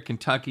 Gonzaga,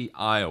 Kentucky,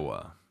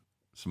 Iowa.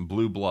 Some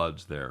blue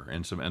bloods there,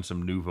 and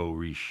some nouveau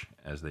riche,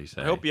 as they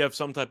say. I hope you have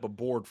some type of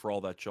board for all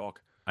that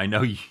chalk. I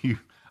know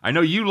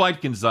you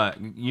like Gonzaga.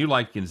 You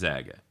like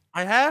Gonzaga.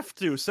 I have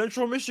to.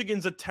 Central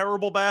Michigan's a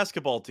terrible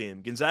basketball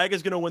team.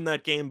 Gonzaga's going to win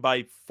that game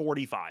by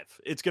 45.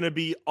 It's going to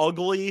be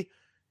ugly,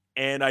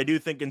 and I do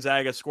think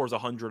Gonzaga scores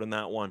 100 in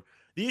that one.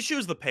 The issue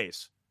is the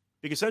pace,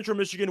 because Central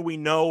Michigan, we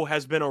know,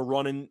 has been a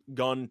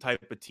run-and-gun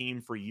type of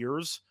team for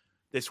years.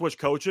 They switch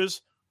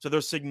coaches, so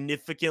they're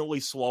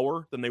significantly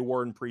slower than they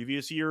were in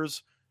previous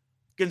years.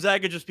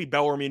 Gonzaga just beat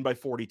Bellarmine by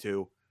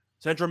 42.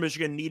 Central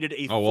Michigan needed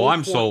a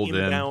I'm sold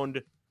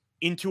inbound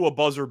into a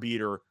buzzer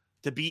beater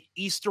to beat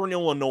Eastern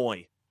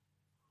Illinois.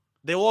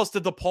 They lost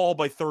to DePaul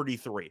by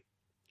 33.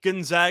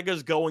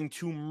 Gonzaga's going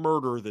to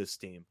murder this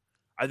team.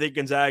 I think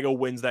Gonzaga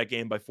wins that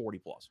game by 40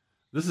 plus.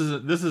 This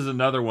is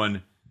another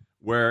one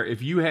where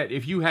if you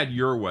had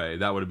your way,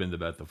 that would have been the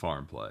bet the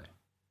farm play.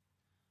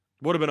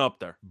 Would have been up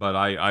there. But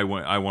I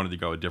wanted to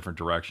go a different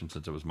direction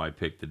since it was my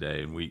pick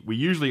today, and we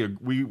usually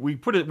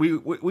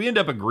we end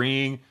up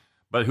agreeing,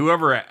 but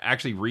whoever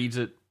actually reads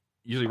it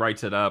usually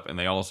writes it up, and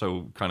they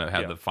also kind of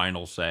have the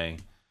final say.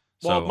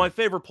 Well, my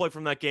favorite play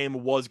from that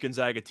game was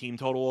Gonzaga team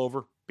total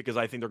over, because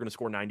I think they're going to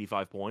score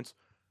 95 points.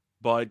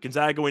 But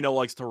Gonzaga, we know,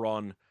 likes to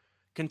run.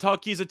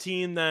 Kentucky's a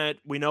team that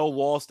we know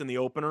lost in the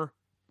opener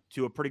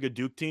to a pretty good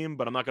Duke team,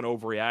 but I'm not going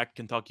to overreact.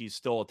 Kentucky's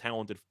still a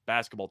talented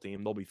basketball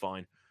team. They'll be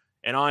fine.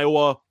 And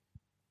Iowa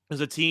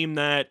is a team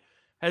that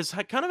has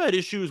kind of had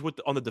issues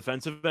on the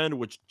defensive end,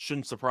 which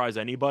shouldn't surprise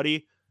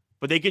anybody,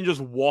 but they can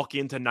just walk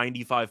into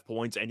 95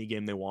 points any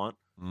game they want.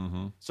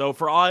 Mm-hmm. So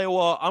for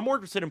Iowa, I'm more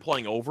interested in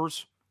playing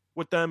overs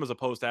with them as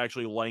opposed to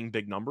actually laying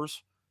big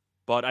numbers.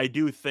 But I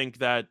do think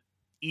that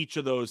each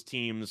of those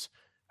teams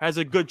has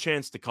a good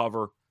chance to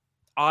cover.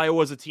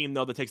 Iowa's a team,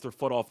 though, that takes their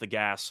foot off the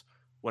gas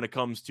when it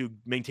comes to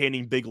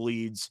maintaining big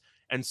leads.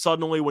 And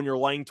suddenly when you're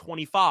laying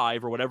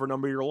 25 or whatever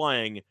number you're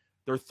laying,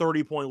 their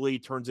 30-point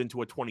lead turns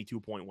into a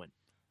 22-point win.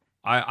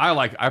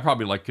 I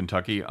probably like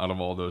Kentucky out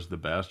of all those the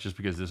best, just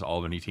because this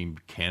Albany team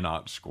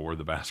cannot score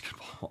the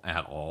basketball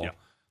at all. Yeah.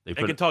 And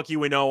Kentucky,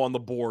 we know, on the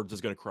boards is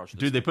going to crush this.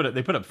 Dude, they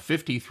put up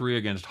 53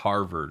 against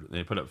Harvard.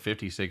 They put up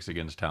 56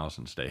 against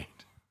Towson State.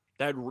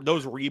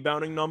 Those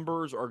rebounding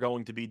numbers are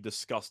going to be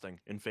disgusting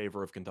in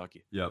favor of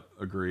Kentucky. Yep,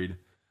 agreed.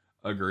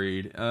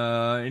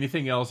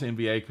 Anything else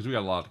NBA? Because we got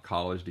a lot of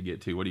college to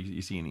get to. What do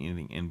you see in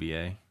anything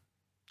NBA?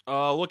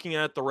 Looking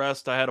at the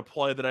rest, I had a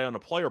play today on a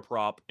player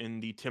prop in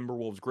the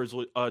Timberwolves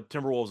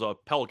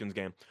Pelicans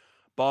game,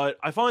 but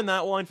I find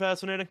that line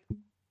fascinating.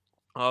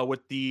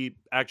 With the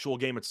actual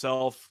game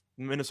itself,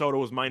 Minnesota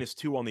was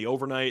 -2 on the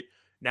overnight.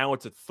 Now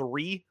it's at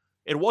 3.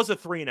 It was at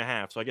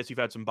 3.5, so I guess you've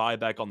had some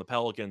buyback on the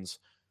Pelicans.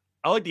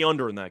 I like the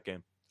under in that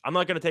game. I'm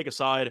not going to take a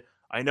side.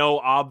 I know,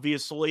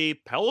 obviously,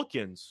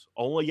 Pelicans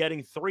only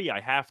getting 3. I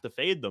have to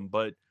fade them,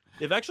 but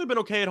they've actually been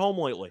okay at home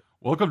lately.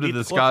 Welcome to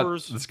the Scott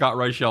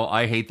Reichel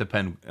I hate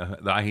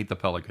the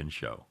Pelicans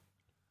show.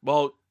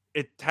 Well,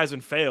 it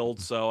hasn't failed,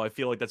 so I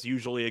feel like that's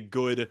usually a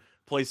good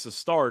place to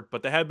start.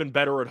 But they have been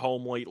better at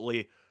home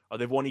lately.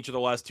 They've won each of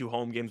their last 2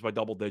 home games by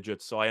double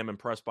digits, so I am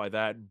impressed by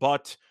that.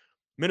 But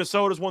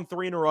Minnesota's won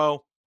 3 in a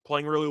row,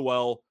 playing really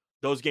well.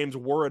 Those games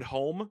were at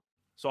home,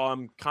 so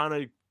I'm kind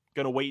of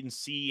going to wait and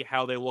see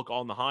how they look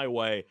on the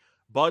highway.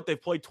 But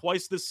they've played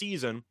twice this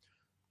season.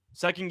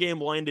 Second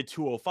game landed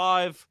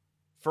 205.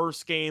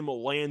 First game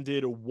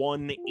landed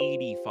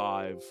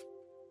 185.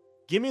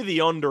 Give me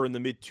the under in the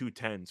mid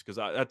 210s, because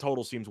that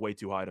total seems way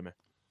too high to me.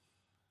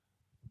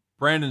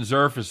 Brandon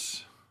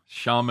Zerfus,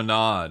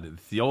 Chaminade.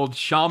 It's the old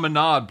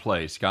Chaminade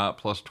play. Scott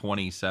plus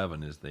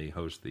 27 as they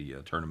host the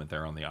tournament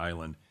there on the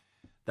island.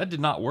 That did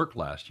not work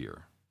last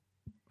year.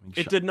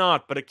 It did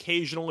not, but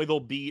occasionally they'll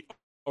beat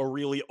a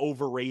really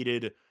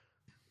overrated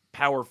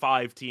Power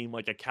 5 team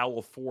like a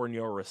California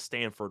or a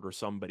Stanford or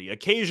somebody.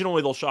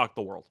 Occasionally they'll shock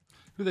the world.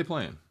 Who are they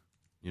playing?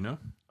 You know?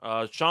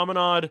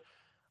 Chaminade,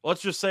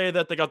 let's just say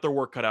that they got their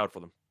work cut out for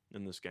them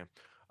in this game.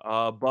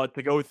 But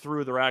to go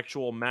through their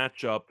actual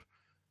matchup,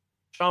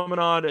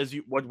 Chaminade,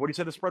 what do you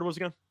say the spread was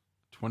again?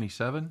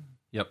 27?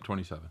 Yep,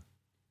 27.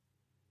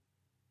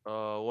 I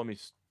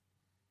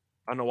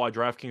don't know why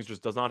DraftKings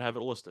just does not have it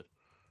listed.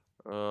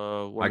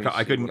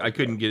 I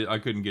couldn't get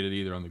it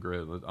either on the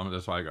grid.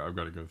 That's why I've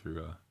got to go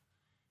through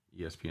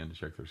ESPN to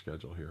check their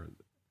schedule here.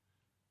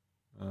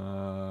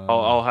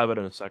 I'll have it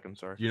in a second.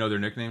 Sorry. Do you know their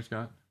nickname,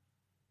 Scott?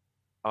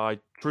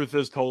 Truth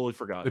is, totally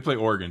forgot. They play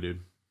Oregon, dude.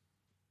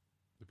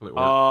 They play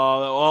Oregon.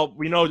 Well,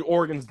 we know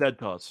Oregon's dead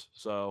to us,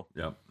 so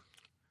yep.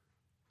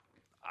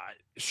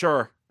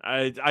 Sure.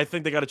 I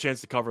think they got a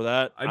chance to cover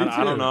that. I do too.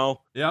 I don't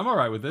know. Yeah, I'm all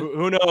right with it.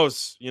 Who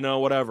knows?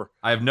 Whatever.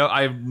 I have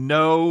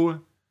no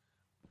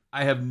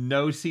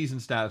season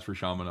stats for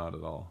Chaminade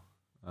at all.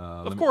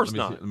 Of course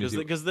not,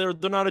 because they're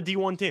not a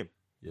D1 team.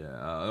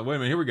 Yeah. Wait a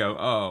minute. Here we go.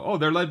 Oh,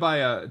 they're led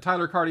by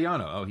Tyler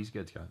Cardiano. Oh, he's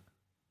good, Scott.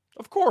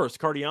 Of course,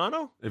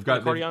 Cardiano. They've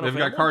got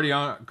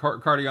Cardiano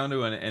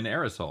and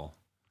Aerosol.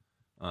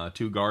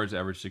 2 guards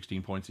average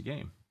 16 points a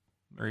game.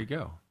 There you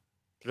go.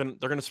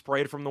 They're gonna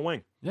spray it from the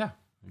wing. Yeah,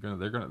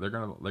 they're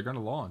gonna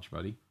launch,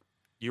 buddy.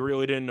 You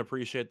really didn't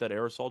appreciate that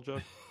aerosol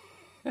joke?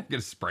 I'm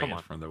gonna spray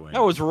it from the wing.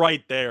 That was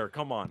right there.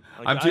 Come on.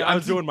 I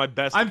was doing my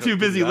best. I'm too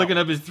busy looking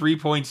up his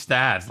 3-point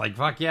stats. Like,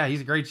 fuck yeah,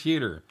 he's a great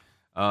shooter.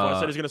 I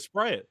said he's going to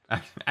spray it.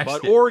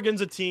 But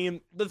Oregon's a team.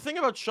 The thing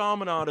about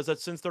Chaminade is that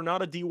since they're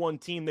not a D1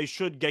 team, they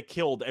should get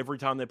killed every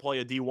time they play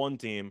a D1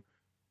 team.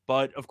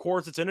 But, of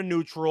course, it's in a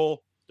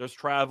neutral. There's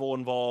travel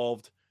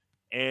involved.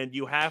 And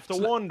you have to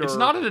wonder. It's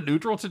not in a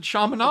neutral. It's at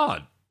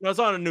Chaminade. No, it's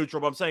not a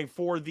neutral, but I'm saying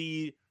for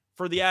the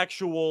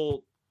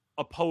actual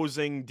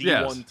opposing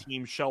D1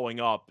 team showing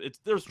up,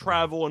 there's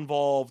travel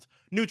involved.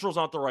 Neutral's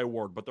not the right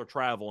word, but they're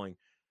traveling.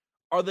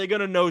 Are they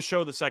going to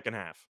no-show the second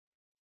half?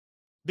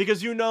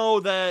 Because you know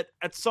that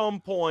at some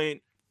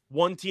point,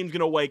 one team's going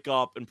to wake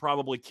up and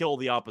probably kill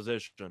the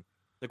opposition.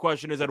 The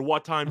question is, at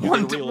what time do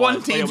one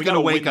team's going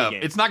to wake up?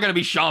 It's not going to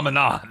be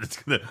Chaminade.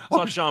 It's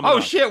not Chaminade. Oh,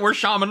 shit, we're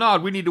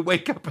Chaminade. We need to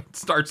wake up and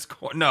start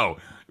scoring. No,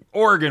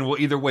 Oregon will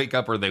either wake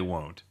up or they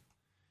won't.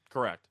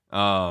 Correct.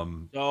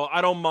 So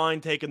I don't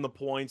mind taking the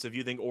points if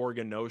you think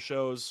Oregon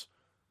no-shows.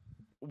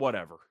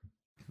 Whatever.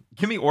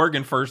 Give me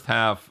Oregon first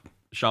half,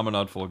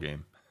 Chaminade full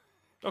game.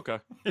 Okay.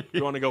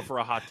 You want to go for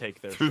a hot take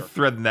there? Sure.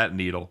 Threading that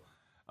needle.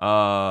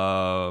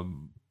 Pure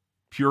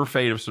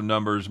fade of some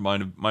numbers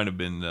might have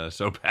been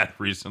so bad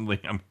recently.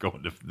 I'm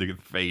going to the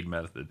fade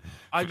method.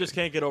 I just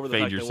can't get over the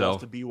fact they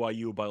lost to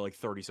BYU by like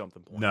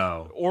 30-something points.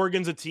 No.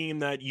 Oregon's a team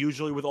that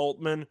usually with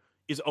Altman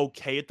is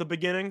okay at the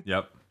beginning.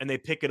 Yep. And they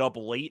pick it up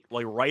late,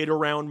 like right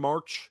around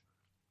March.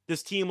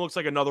 This team looks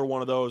like another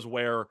one of those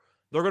where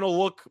they're going to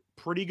look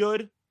pretty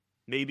good,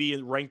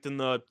 maybe ranked in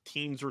the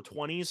teens or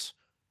 20s.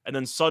 And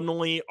then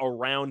suddenly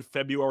around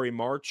February,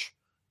 March,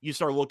 you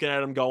start looking at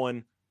them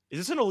going, is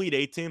this an Elite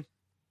 8 team?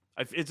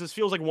 It just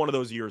feels like one of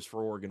those years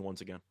for Oregon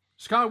once again.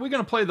 Scott, are we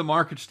going to play the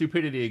market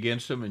stupidity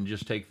against them and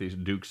just take the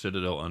Duke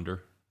Citadel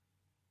under?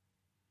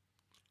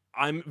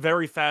 I'm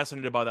very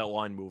fascinated by that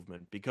line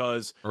movement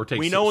because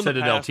we know in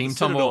Citadel, the past,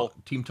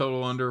 team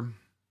total under.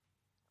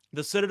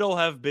 The Citadel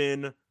have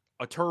been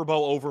a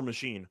turbo over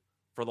machine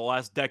for the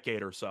last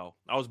decade or so.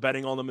 I was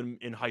betting on them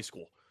in high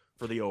school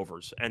for the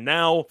overs. And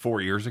now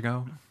 4 years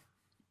ago?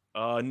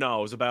 No,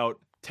 it was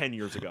about 10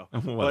 years ago.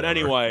 But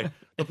anyway,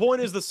 the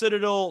point is the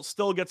Citadel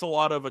still gets a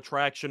lot of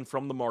attraction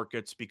from the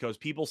markets because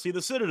people see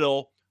the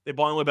Citadel, they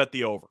blindly bet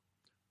the over.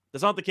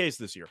 That's not the case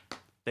this year.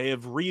 They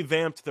have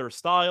revamped their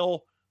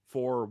style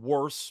for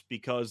worse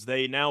because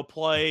they now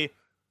play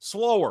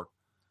slower.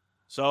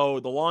 So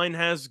the line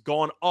has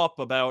gone up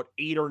about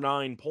 8 or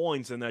 9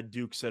 points in that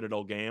Duke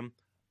Citadel game.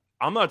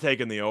 I'm not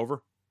taking the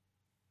over.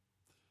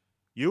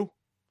 You?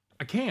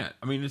 I can't.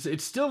 I mean,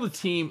 it's still a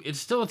team. It's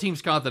still a team,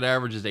 Scott, that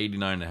averages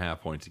 89.5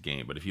 points a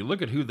game. But if you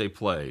look at who they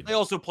played, they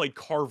also played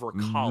Carver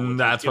College.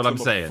 That's what I'm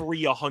saying.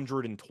 Free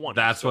 120.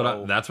 That's what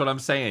I'm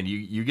saying.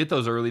 You get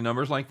those early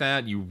numbers like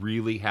that, you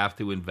really have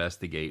to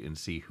investigate and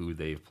see who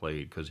they've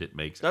played because it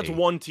makes. That's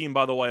one team,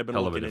 by the way, I've been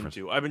looking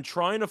into. I've been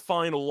trying to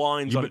find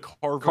lines on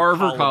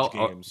Carver College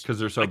games because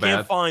they're so bad. I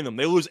can't find them.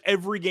 They lose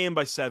every game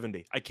by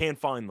 70. I can't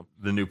find them.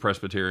 The New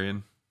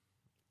Presbyterian.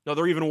 No,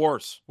 they're even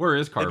worse. Where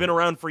is Carver? They've been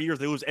around for years.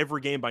 They lose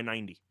every game by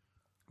 90.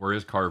 Where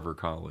is Carver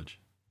College?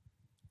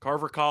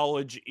 Carver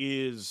College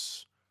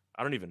is...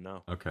 I don't even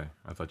know. Okay.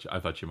 I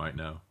thought you might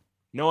know.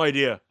 No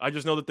idea. I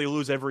just know that they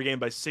lose every game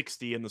by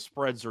 60, and the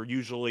spreads are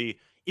usually,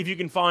 if you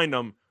can find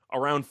them,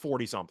 around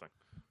 40-something.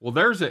 Well,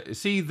 there's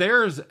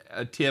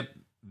a tip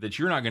that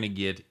you're not going to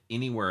get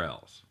anywhere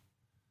else.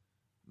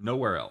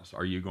 Nowhere else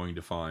are you going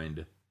to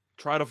find...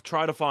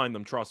 Try to find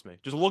them. Trust me.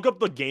 Just look up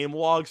the game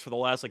logs for the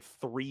last like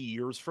 3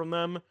 years from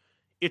them.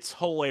 It's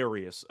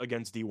hilarious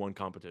against D1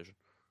 competition.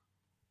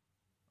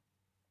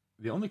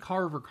 The only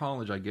Carver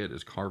College I get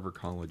is Carver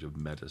College of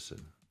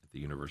Medicine at the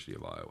University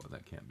of Iowa.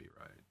 That can't be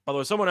right. By the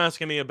way, someone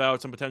asking me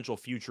about some potential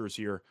futures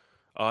here.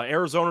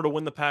 Arizona to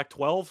win the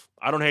Pac-12.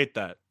 I don't hate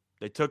that.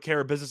 They took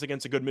care of business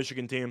against a good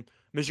Michigan team.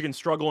 Michigan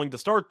struggling to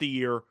start the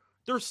year.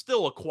 They're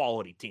still a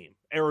quality team.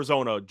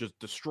 Arizona just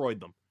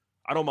destroyed them.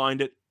 I don't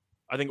mind it.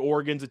 I think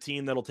Oregon's a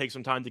team that'll take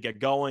some time to get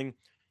going.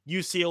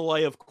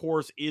 UCLA, of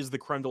course, is the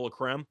creme de la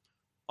creme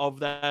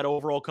of that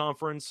overall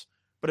conference.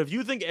 But if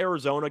you think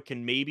Arizona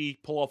can maybe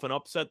pull off an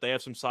upset, they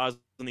have some size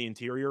in the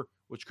interior,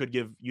 which could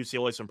give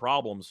UCLA some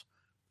problems.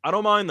 I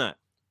don't mind that.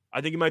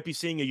 I think you might be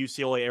seeing a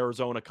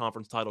UCLA-Arizona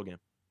conference title game.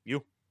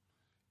 You?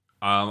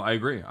 I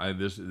agree.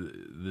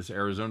 This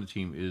Arizona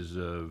team is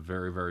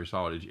very, very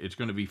solid. It's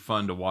going to be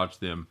fun to watch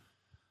them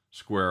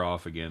square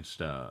off against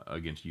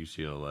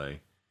UCLA.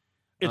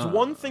 It's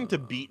one thing to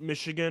beat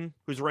Michigan,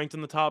 who's ranked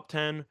in the top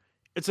 10.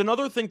 It's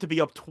another thing to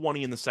be up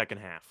 20 in the second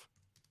half.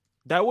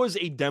 That was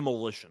a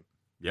demolition.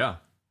 Yeah,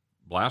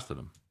 blasted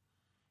them.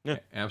 Yeah,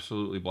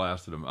 absolutely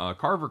blasted them.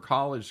 Carver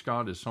College,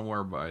 Scott, is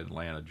somewhere by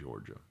Atlanta,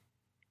 Georgia.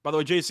 By the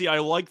way, JC, I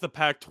like the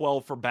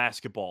Pac-12 for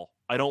basketball.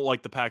 I don't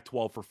like the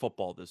Pac-12 for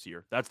football this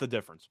year. That's the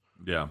difference.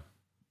 Yeah.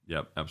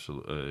 Yep,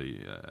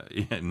 absolutely.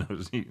 No,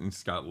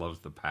 Scott loves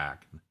the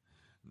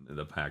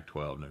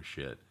Pac-12. No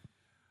shit.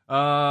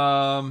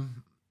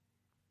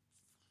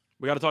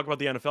 We got to talk about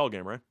the NFL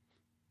game, right?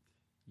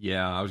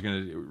 Yeah, I was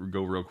going to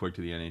go real quick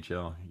to the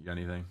NHL. You got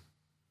anything?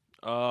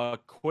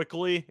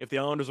 Quickly, if the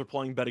Islanders are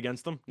playing, bet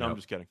against them. No, yep. I'm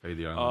just kidding. Pay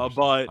the Islanders.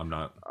 But I'm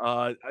not.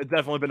 It's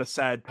definitely been a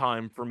sad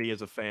time for me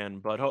as a fan,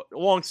 but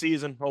long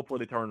season. Hopefully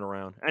they turn it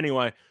around.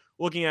 Anyway,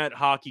 looking at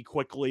hockey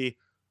quickly,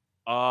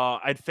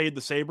 I'd fade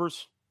the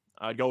Sabres.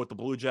 I'd go with the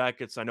Blue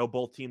Jackets. I know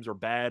both teams are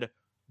bad.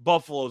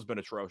 Buffalo's been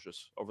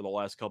atrocious over the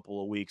last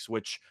couple of weeks,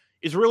 which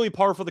is really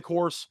par for the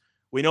course.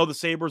 We know the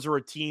Sabres are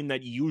a team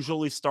that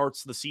usually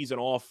starts the season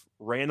off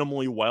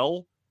randomly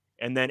well,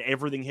 and then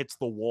everything hits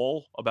the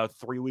wall about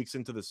 3 weeks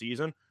into the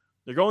season.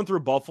 They're going through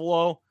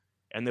Buffalo,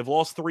 and they've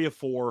lost 3 of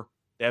 4.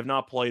 They have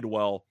not played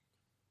well.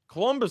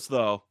 Columbus,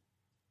 though,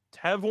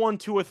 have won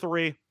 2 of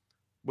 3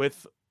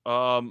 with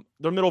their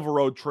middle of a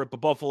road trip, but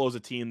Buffalo's a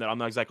team that I'm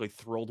not exactly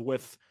thrilled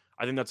with.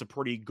 I think that's a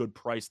pretty good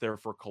price there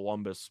for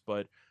Columbus.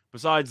 But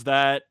besides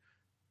that,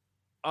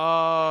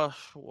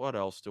 what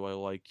else do I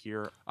like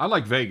here? I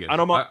like Vegas.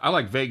 I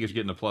like Vegas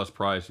getting a plus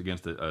price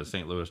against a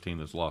St. Louis team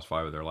that's lost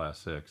 5 of their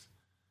last 6.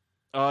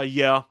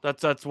 Yeah,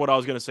 that's what I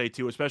was going to say,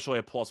 too, especially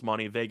at plus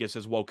money. Vegas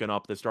has woken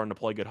up. They're starting to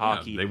play good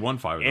hockey. Yeah, they won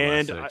 5 of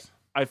their last 6.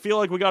 I feel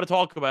like we got to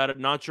talk about it.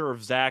 Not sure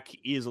if Zach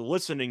is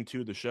listening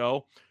to the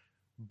show,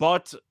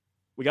 but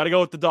we got to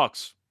go with the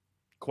Ducks.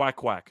 Quack,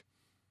 quack.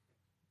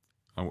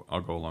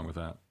 I'll go along with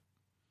that.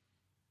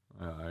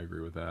 I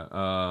agree with that.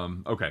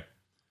 Okay.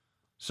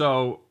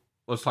 So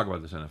let's talk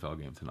about this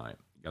NFL game tonight.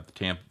 You got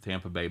the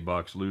Tampa Bay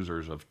Bucks,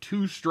 losers of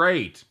 2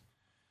 straight,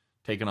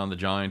 taking on the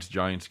Giants.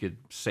 Giants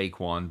get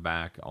Saquon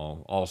back.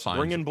 All signs.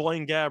 Bring in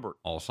Blaine Gabbert.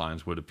 All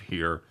signs would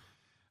appear.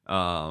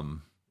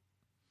 Tampa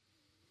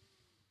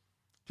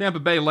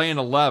Bay laying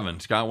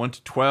 11. Scott went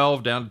to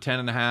 12, down to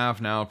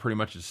 10.5. Now pretty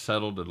much it's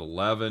settled at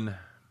 11.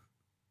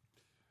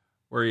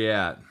 Where you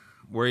at?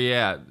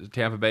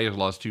 Tampa Bay has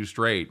lost 2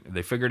 straight.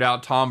 They figured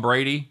out Tom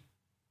Brady.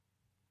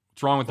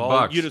 What's wrong with the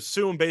Bucs? You'd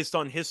assume based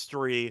on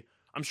history.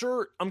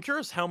 I'm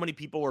curious how many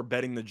people are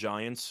betting the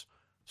Giants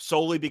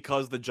solely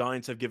because the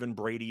Giants have given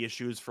Brady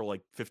issues for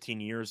like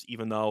 15 years,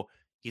 even though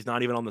he's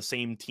not even on the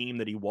same team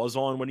that he was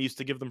on when he used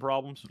to give them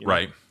problems. You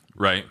know?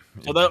 Right.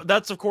 So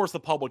that's, of course, the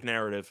public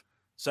narrative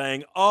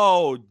saying,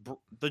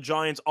 the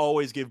Giants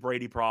always give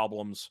Brady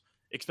problems.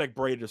 Expect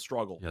Brady to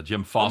struggle. Yeah,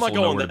 Jim Fossil I'm not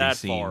going that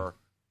far.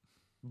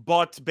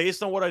 But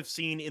based on what I've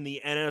seen in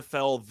the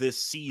NFL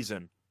this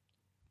season,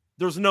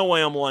 there's no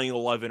way I'm laying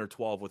 11 or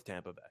 12 with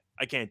Tampa Bay.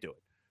 I can't do it.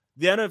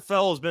 The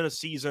NFL has been a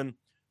season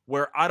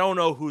where I don't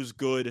know who's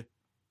good.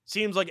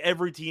 Seems like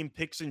every team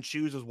picks and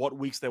chooses what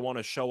weeks they want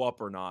to show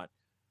up or not.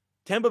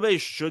 Tampa Bay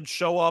should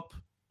show up,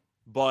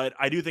 but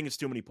I do think it's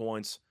too many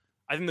points.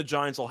 I think the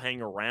Giants will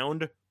hang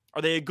around.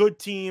 Are they a good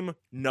team?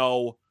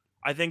 No.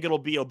 I think it'll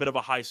be a bit of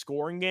a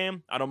high-scoring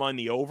game. I don't mind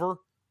the over,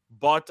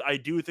 but I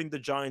do think the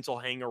Giants will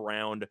hang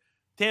around.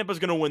 Tampa's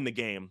going to win the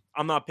game.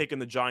 I'm not picking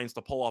the Giants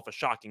to pull off a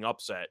shocking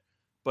upset,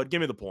 but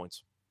give me the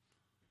points.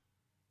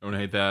 Don't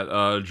hate that.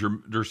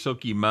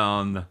 Dersilky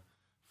Mound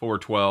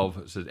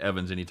 412 says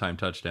Evans anytime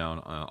touchdown.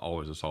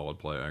 Always a solid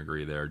play. I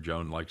agree there.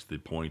 Joan likes the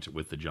points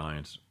with the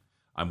Giants.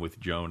 I'm with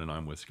Joan and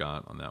I'm with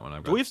Scott on that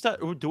one.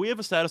 Do we have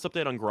a status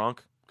update on Gronk?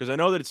 Because I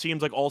know that it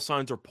seems like all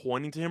signs are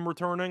pointing to him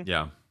returning.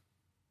 Yeah.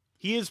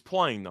 He is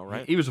playing, though,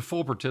 right? He was a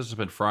full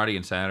participant Friday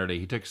and Saturday.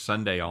 He took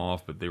Sunday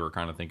off, but they were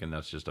kind of thinking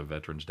that's just a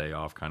Veterans Day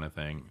off kind of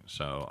thing.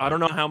 So I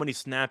don't know how many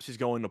snaps he's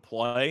going to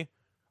play.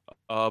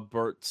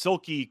 But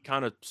Silky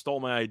kind of stole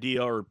my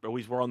idea, or at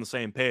least we're on the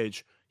same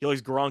page. He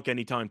likes Gronk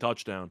anytime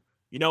touchdown.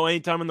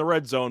 Anytime in the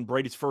red zone,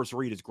 Brady's first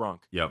read is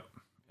Gronk. Yep.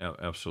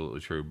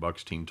 Absolutely true.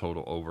 Bucks team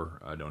total over.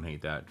 I don't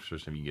hate that,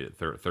 especially if you get it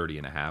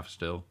 30.5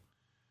 still.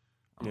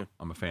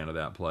 I'm a fan of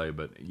that play,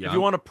 but yeah. If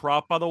you want a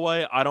prop, by the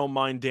way, I don't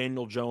mind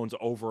Daniel Jones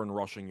over in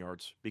rushing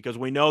yards because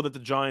we know that the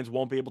Giants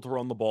won't be able to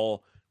run the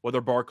ball,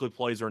 whether Barkley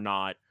plays or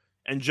not,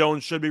 and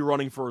Jones should be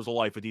running for his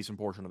life a decent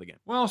portion of the game.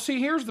 Well, see,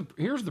 here's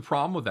the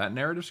problem with that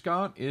narrative,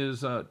 Scott,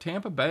 is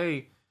Tampa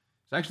Bay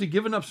has actually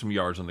given up some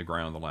yards on the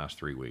ground the last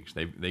 3 weeks.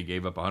 They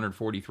gave up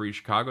 143 to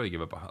Chicago. They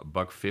gave up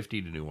 $150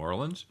 to New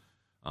Orleans.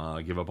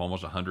 Give up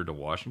almost 100 to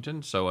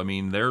Washington. So I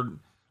mean,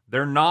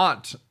 they're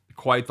not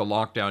quite the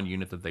lockdown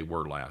unit that they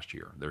were last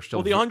year. They're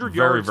still the 100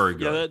 very, yards, very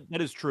good. Yeah,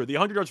 that is true. The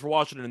 100 yards for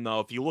Washington,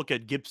 though, if you look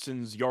at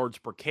Gibson's yards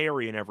per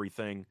carry and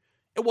everything,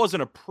 it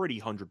wasn't a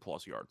pretty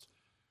 100-plus yards.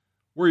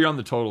 Where are you on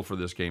the total for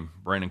this game?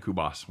 Brandon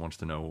Kubas wants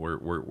to know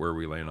where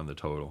we land on the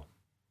total.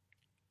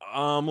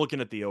 I'm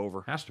looking at the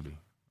over. Has to be.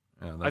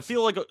 Yeah, I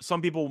feel like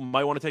some people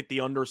might want to take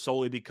the under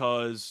solely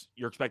because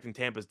you're expecting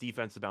Tampa's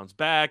defense to bounce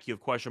back. You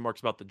have question marks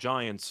about the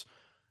Giants.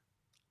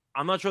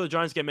 I'm not sure the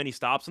Giants get many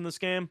stops in this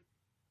game,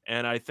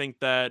 and I think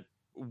that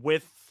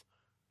with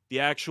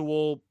the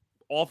actual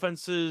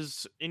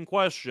offenses in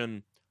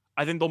question,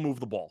 I think they'll move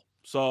the ball.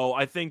 So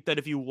I think that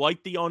if you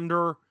like the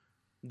under,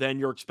 then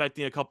you're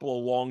expecting a couple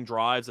of long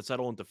drives that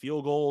settle into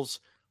field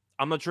goals.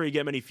 I'm not sure you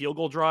get many field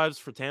goal drives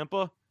for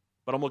Tampa,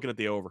 but I'm looking at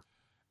the over.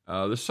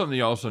 This is something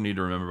you also need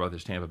to remember about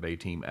this Tampa Bay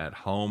team at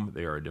home.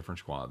 They are a different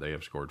squad. They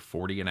have scored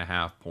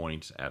 40.5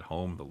 points at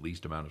home. The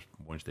least amount of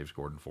points they've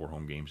scored in 4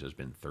 home games has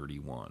been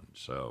 31.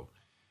 So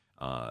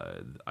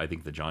I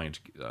think the Giants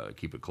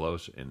keep it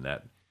close, and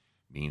that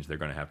means they're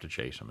going to have to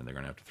chase them, and they're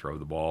going to have to throw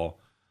the ball.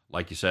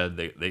 Like you said,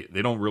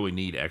 they don't really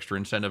need extra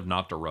incentive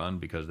not to run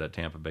because that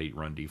Tampa Bay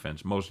run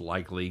defense most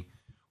likely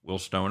will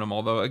stone them.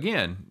 Although,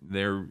 again,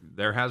 there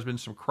has been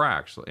some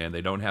cracks, and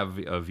they don't have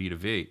a Vita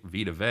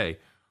Vea,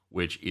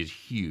 which is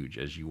huge,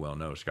 as you well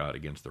know, Scott,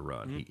 against the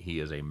run. Mm-hmm.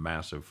 He is a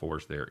massive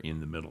force there in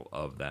the middle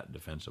of that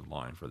defensive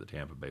line for the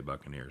Tampa Bay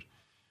Buccaneers.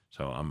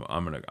 So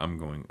I'm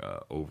going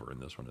over in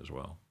this one as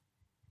well.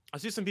 I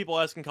see some people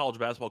asking college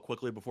basketball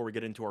quickly before we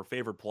get into our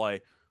favorite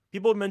play.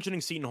 People are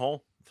mentioning Seton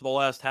Hall for the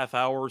last half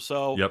hour or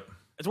so. Yep.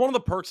 It's one of the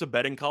perks of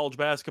betting college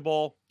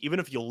basketball, even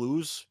if you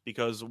lose,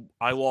 because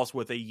I lost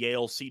with a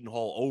Yale Seton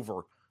Hall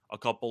over a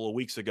couple of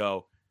weeks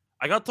ago.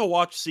 I got to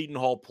watch Seton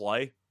Hall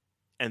play,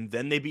 and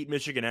then they beat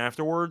Michigan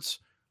afterwards.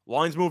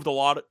 Lines moved a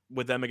lot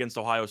with them against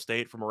Ohio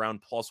State from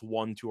around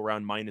 +1 to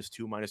around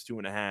 -2,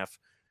 -2.5.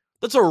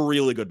 That's a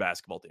really good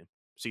basketball team,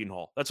 Seton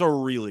Hall. That's a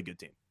really good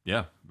team.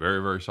 Yeah,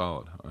 very, very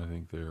solid. I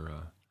think they're...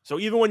 So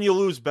even when you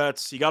lose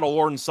bets, you got to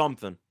learn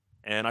something.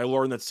 And I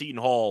learned that Seton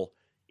Hall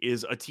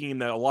is a team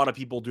that a lot of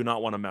people do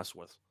not want to mess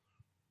with.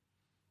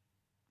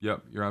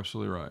 Yep, you're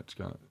absolutely right,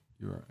 Scott.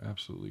 You are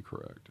absolutely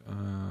correct.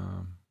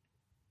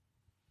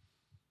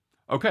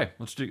 Okay,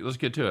 let's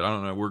get to it. I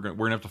don't know. We're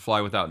gonna have to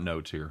fly without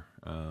notes here.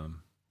 I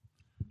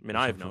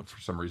have notes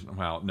for some reason.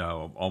 Well,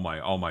 no, all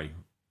my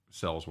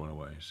cells went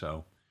away.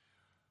 So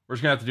we're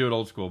just gonna have to do it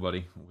old school,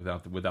 buddy,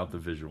 without the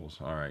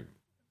visuals. All right,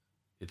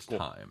 it's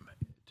time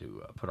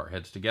to put our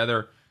heads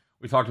together.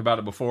 We talked about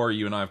it before.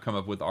 You and I have come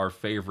up with our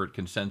favorite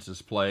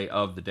consensus play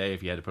of the day.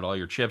 If you had to put all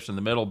your chips in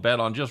the middle,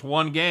 bet on just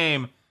one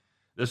game,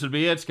 this would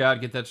be it,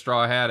 Scott. Get that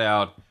straw hat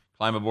out.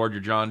 Climb aboard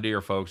your John Deere,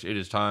 folks. It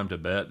is time to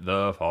bet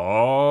the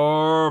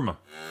farm.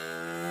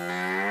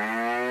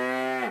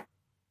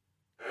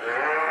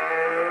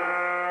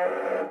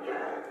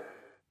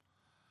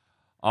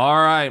 All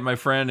right, my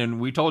friend, and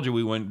we told you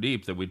we went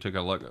deep, that we took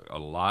a look at a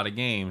lot of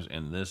games,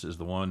 and this is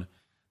the one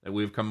that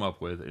we've come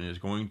up with, and it's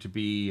going to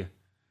be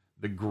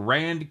the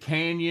Grand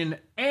Canyon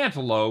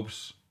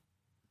Antelopes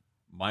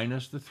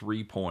minus the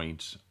 3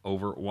 points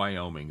over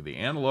Wyoming. The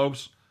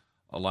Antelopes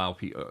allow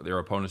their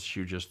opponents to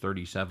shoot just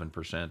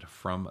 37%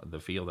 from the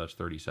field. That's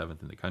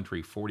 37th in the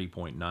country.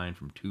 40.9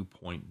 from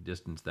 2-point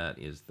distance. That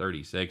is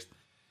 36th.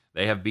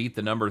 They have beat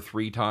the number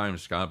 3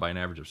 times, Scott, by an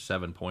average of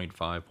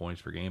 7.5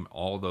 points per game.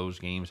 All those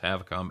games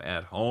have come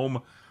at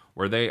home,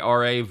 where they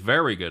are a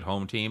very good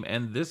home team,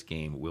 and this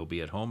game will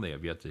be at home. They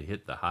have yet to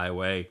hit the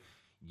highway.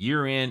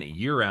 Year in,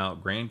 year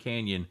out, Grand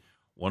Canyon,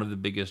 one of the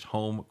biggest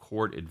home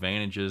court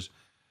advantages,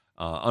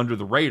 under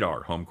the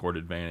radar home court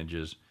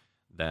advantages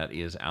that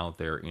is out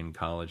there in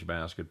college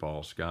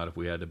basketball. Scott, if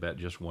we had to bet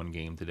just one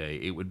game today,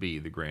 it would be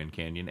the Grand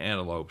Canyon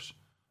Antelopes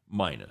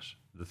minus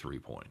the 3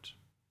 points.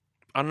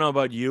 I don't know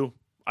about you.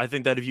 I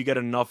think that if you get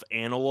enough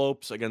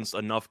Antelopes against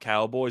enough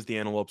Cowboys, the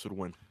Antelopes would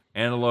win.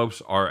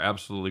 Antelopes are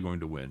absolutely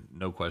going to win.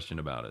 No question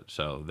about it.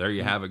 So there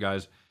you have it,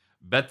 guys.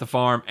 Bet the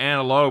farm,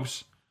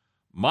 Antelopes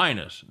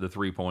minus the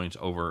 3 points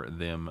over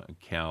them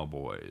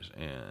Cowboys.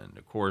 And,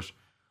 of course,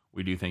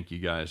 we do thank you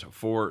guys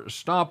for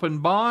stopping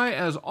by.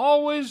 As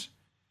always,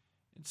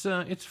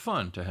 it's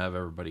fun to have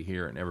everybody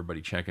here and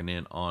everybody checking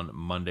in on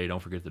Monday. Don't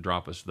forget to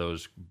drop us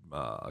those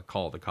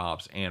Call the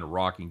Cops and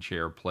Rocking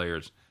Chair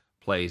plays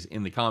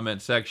in the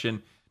comment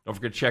section. Don't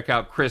forget to check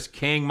out Chris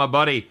King, my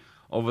buddy,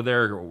 over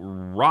there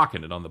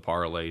rocking it on the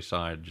parlay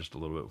side just a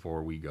little bit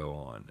before we go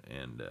on.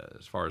 And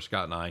as far as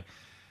Scott and I,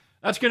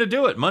 That's going to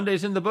do it.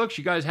 Monday's in the books.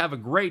 You guys have a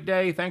great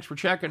day. Thanks for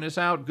checking us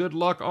out. Good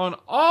luck on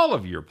all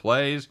of your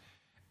plays.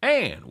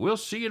 And we'll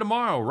see you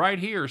tomorrow right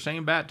here.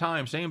 Same bat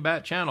time, same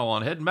bat channel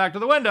on Heading Back to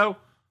the Window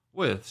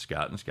with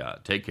Scott and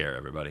Scott. Take care,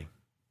 everybody.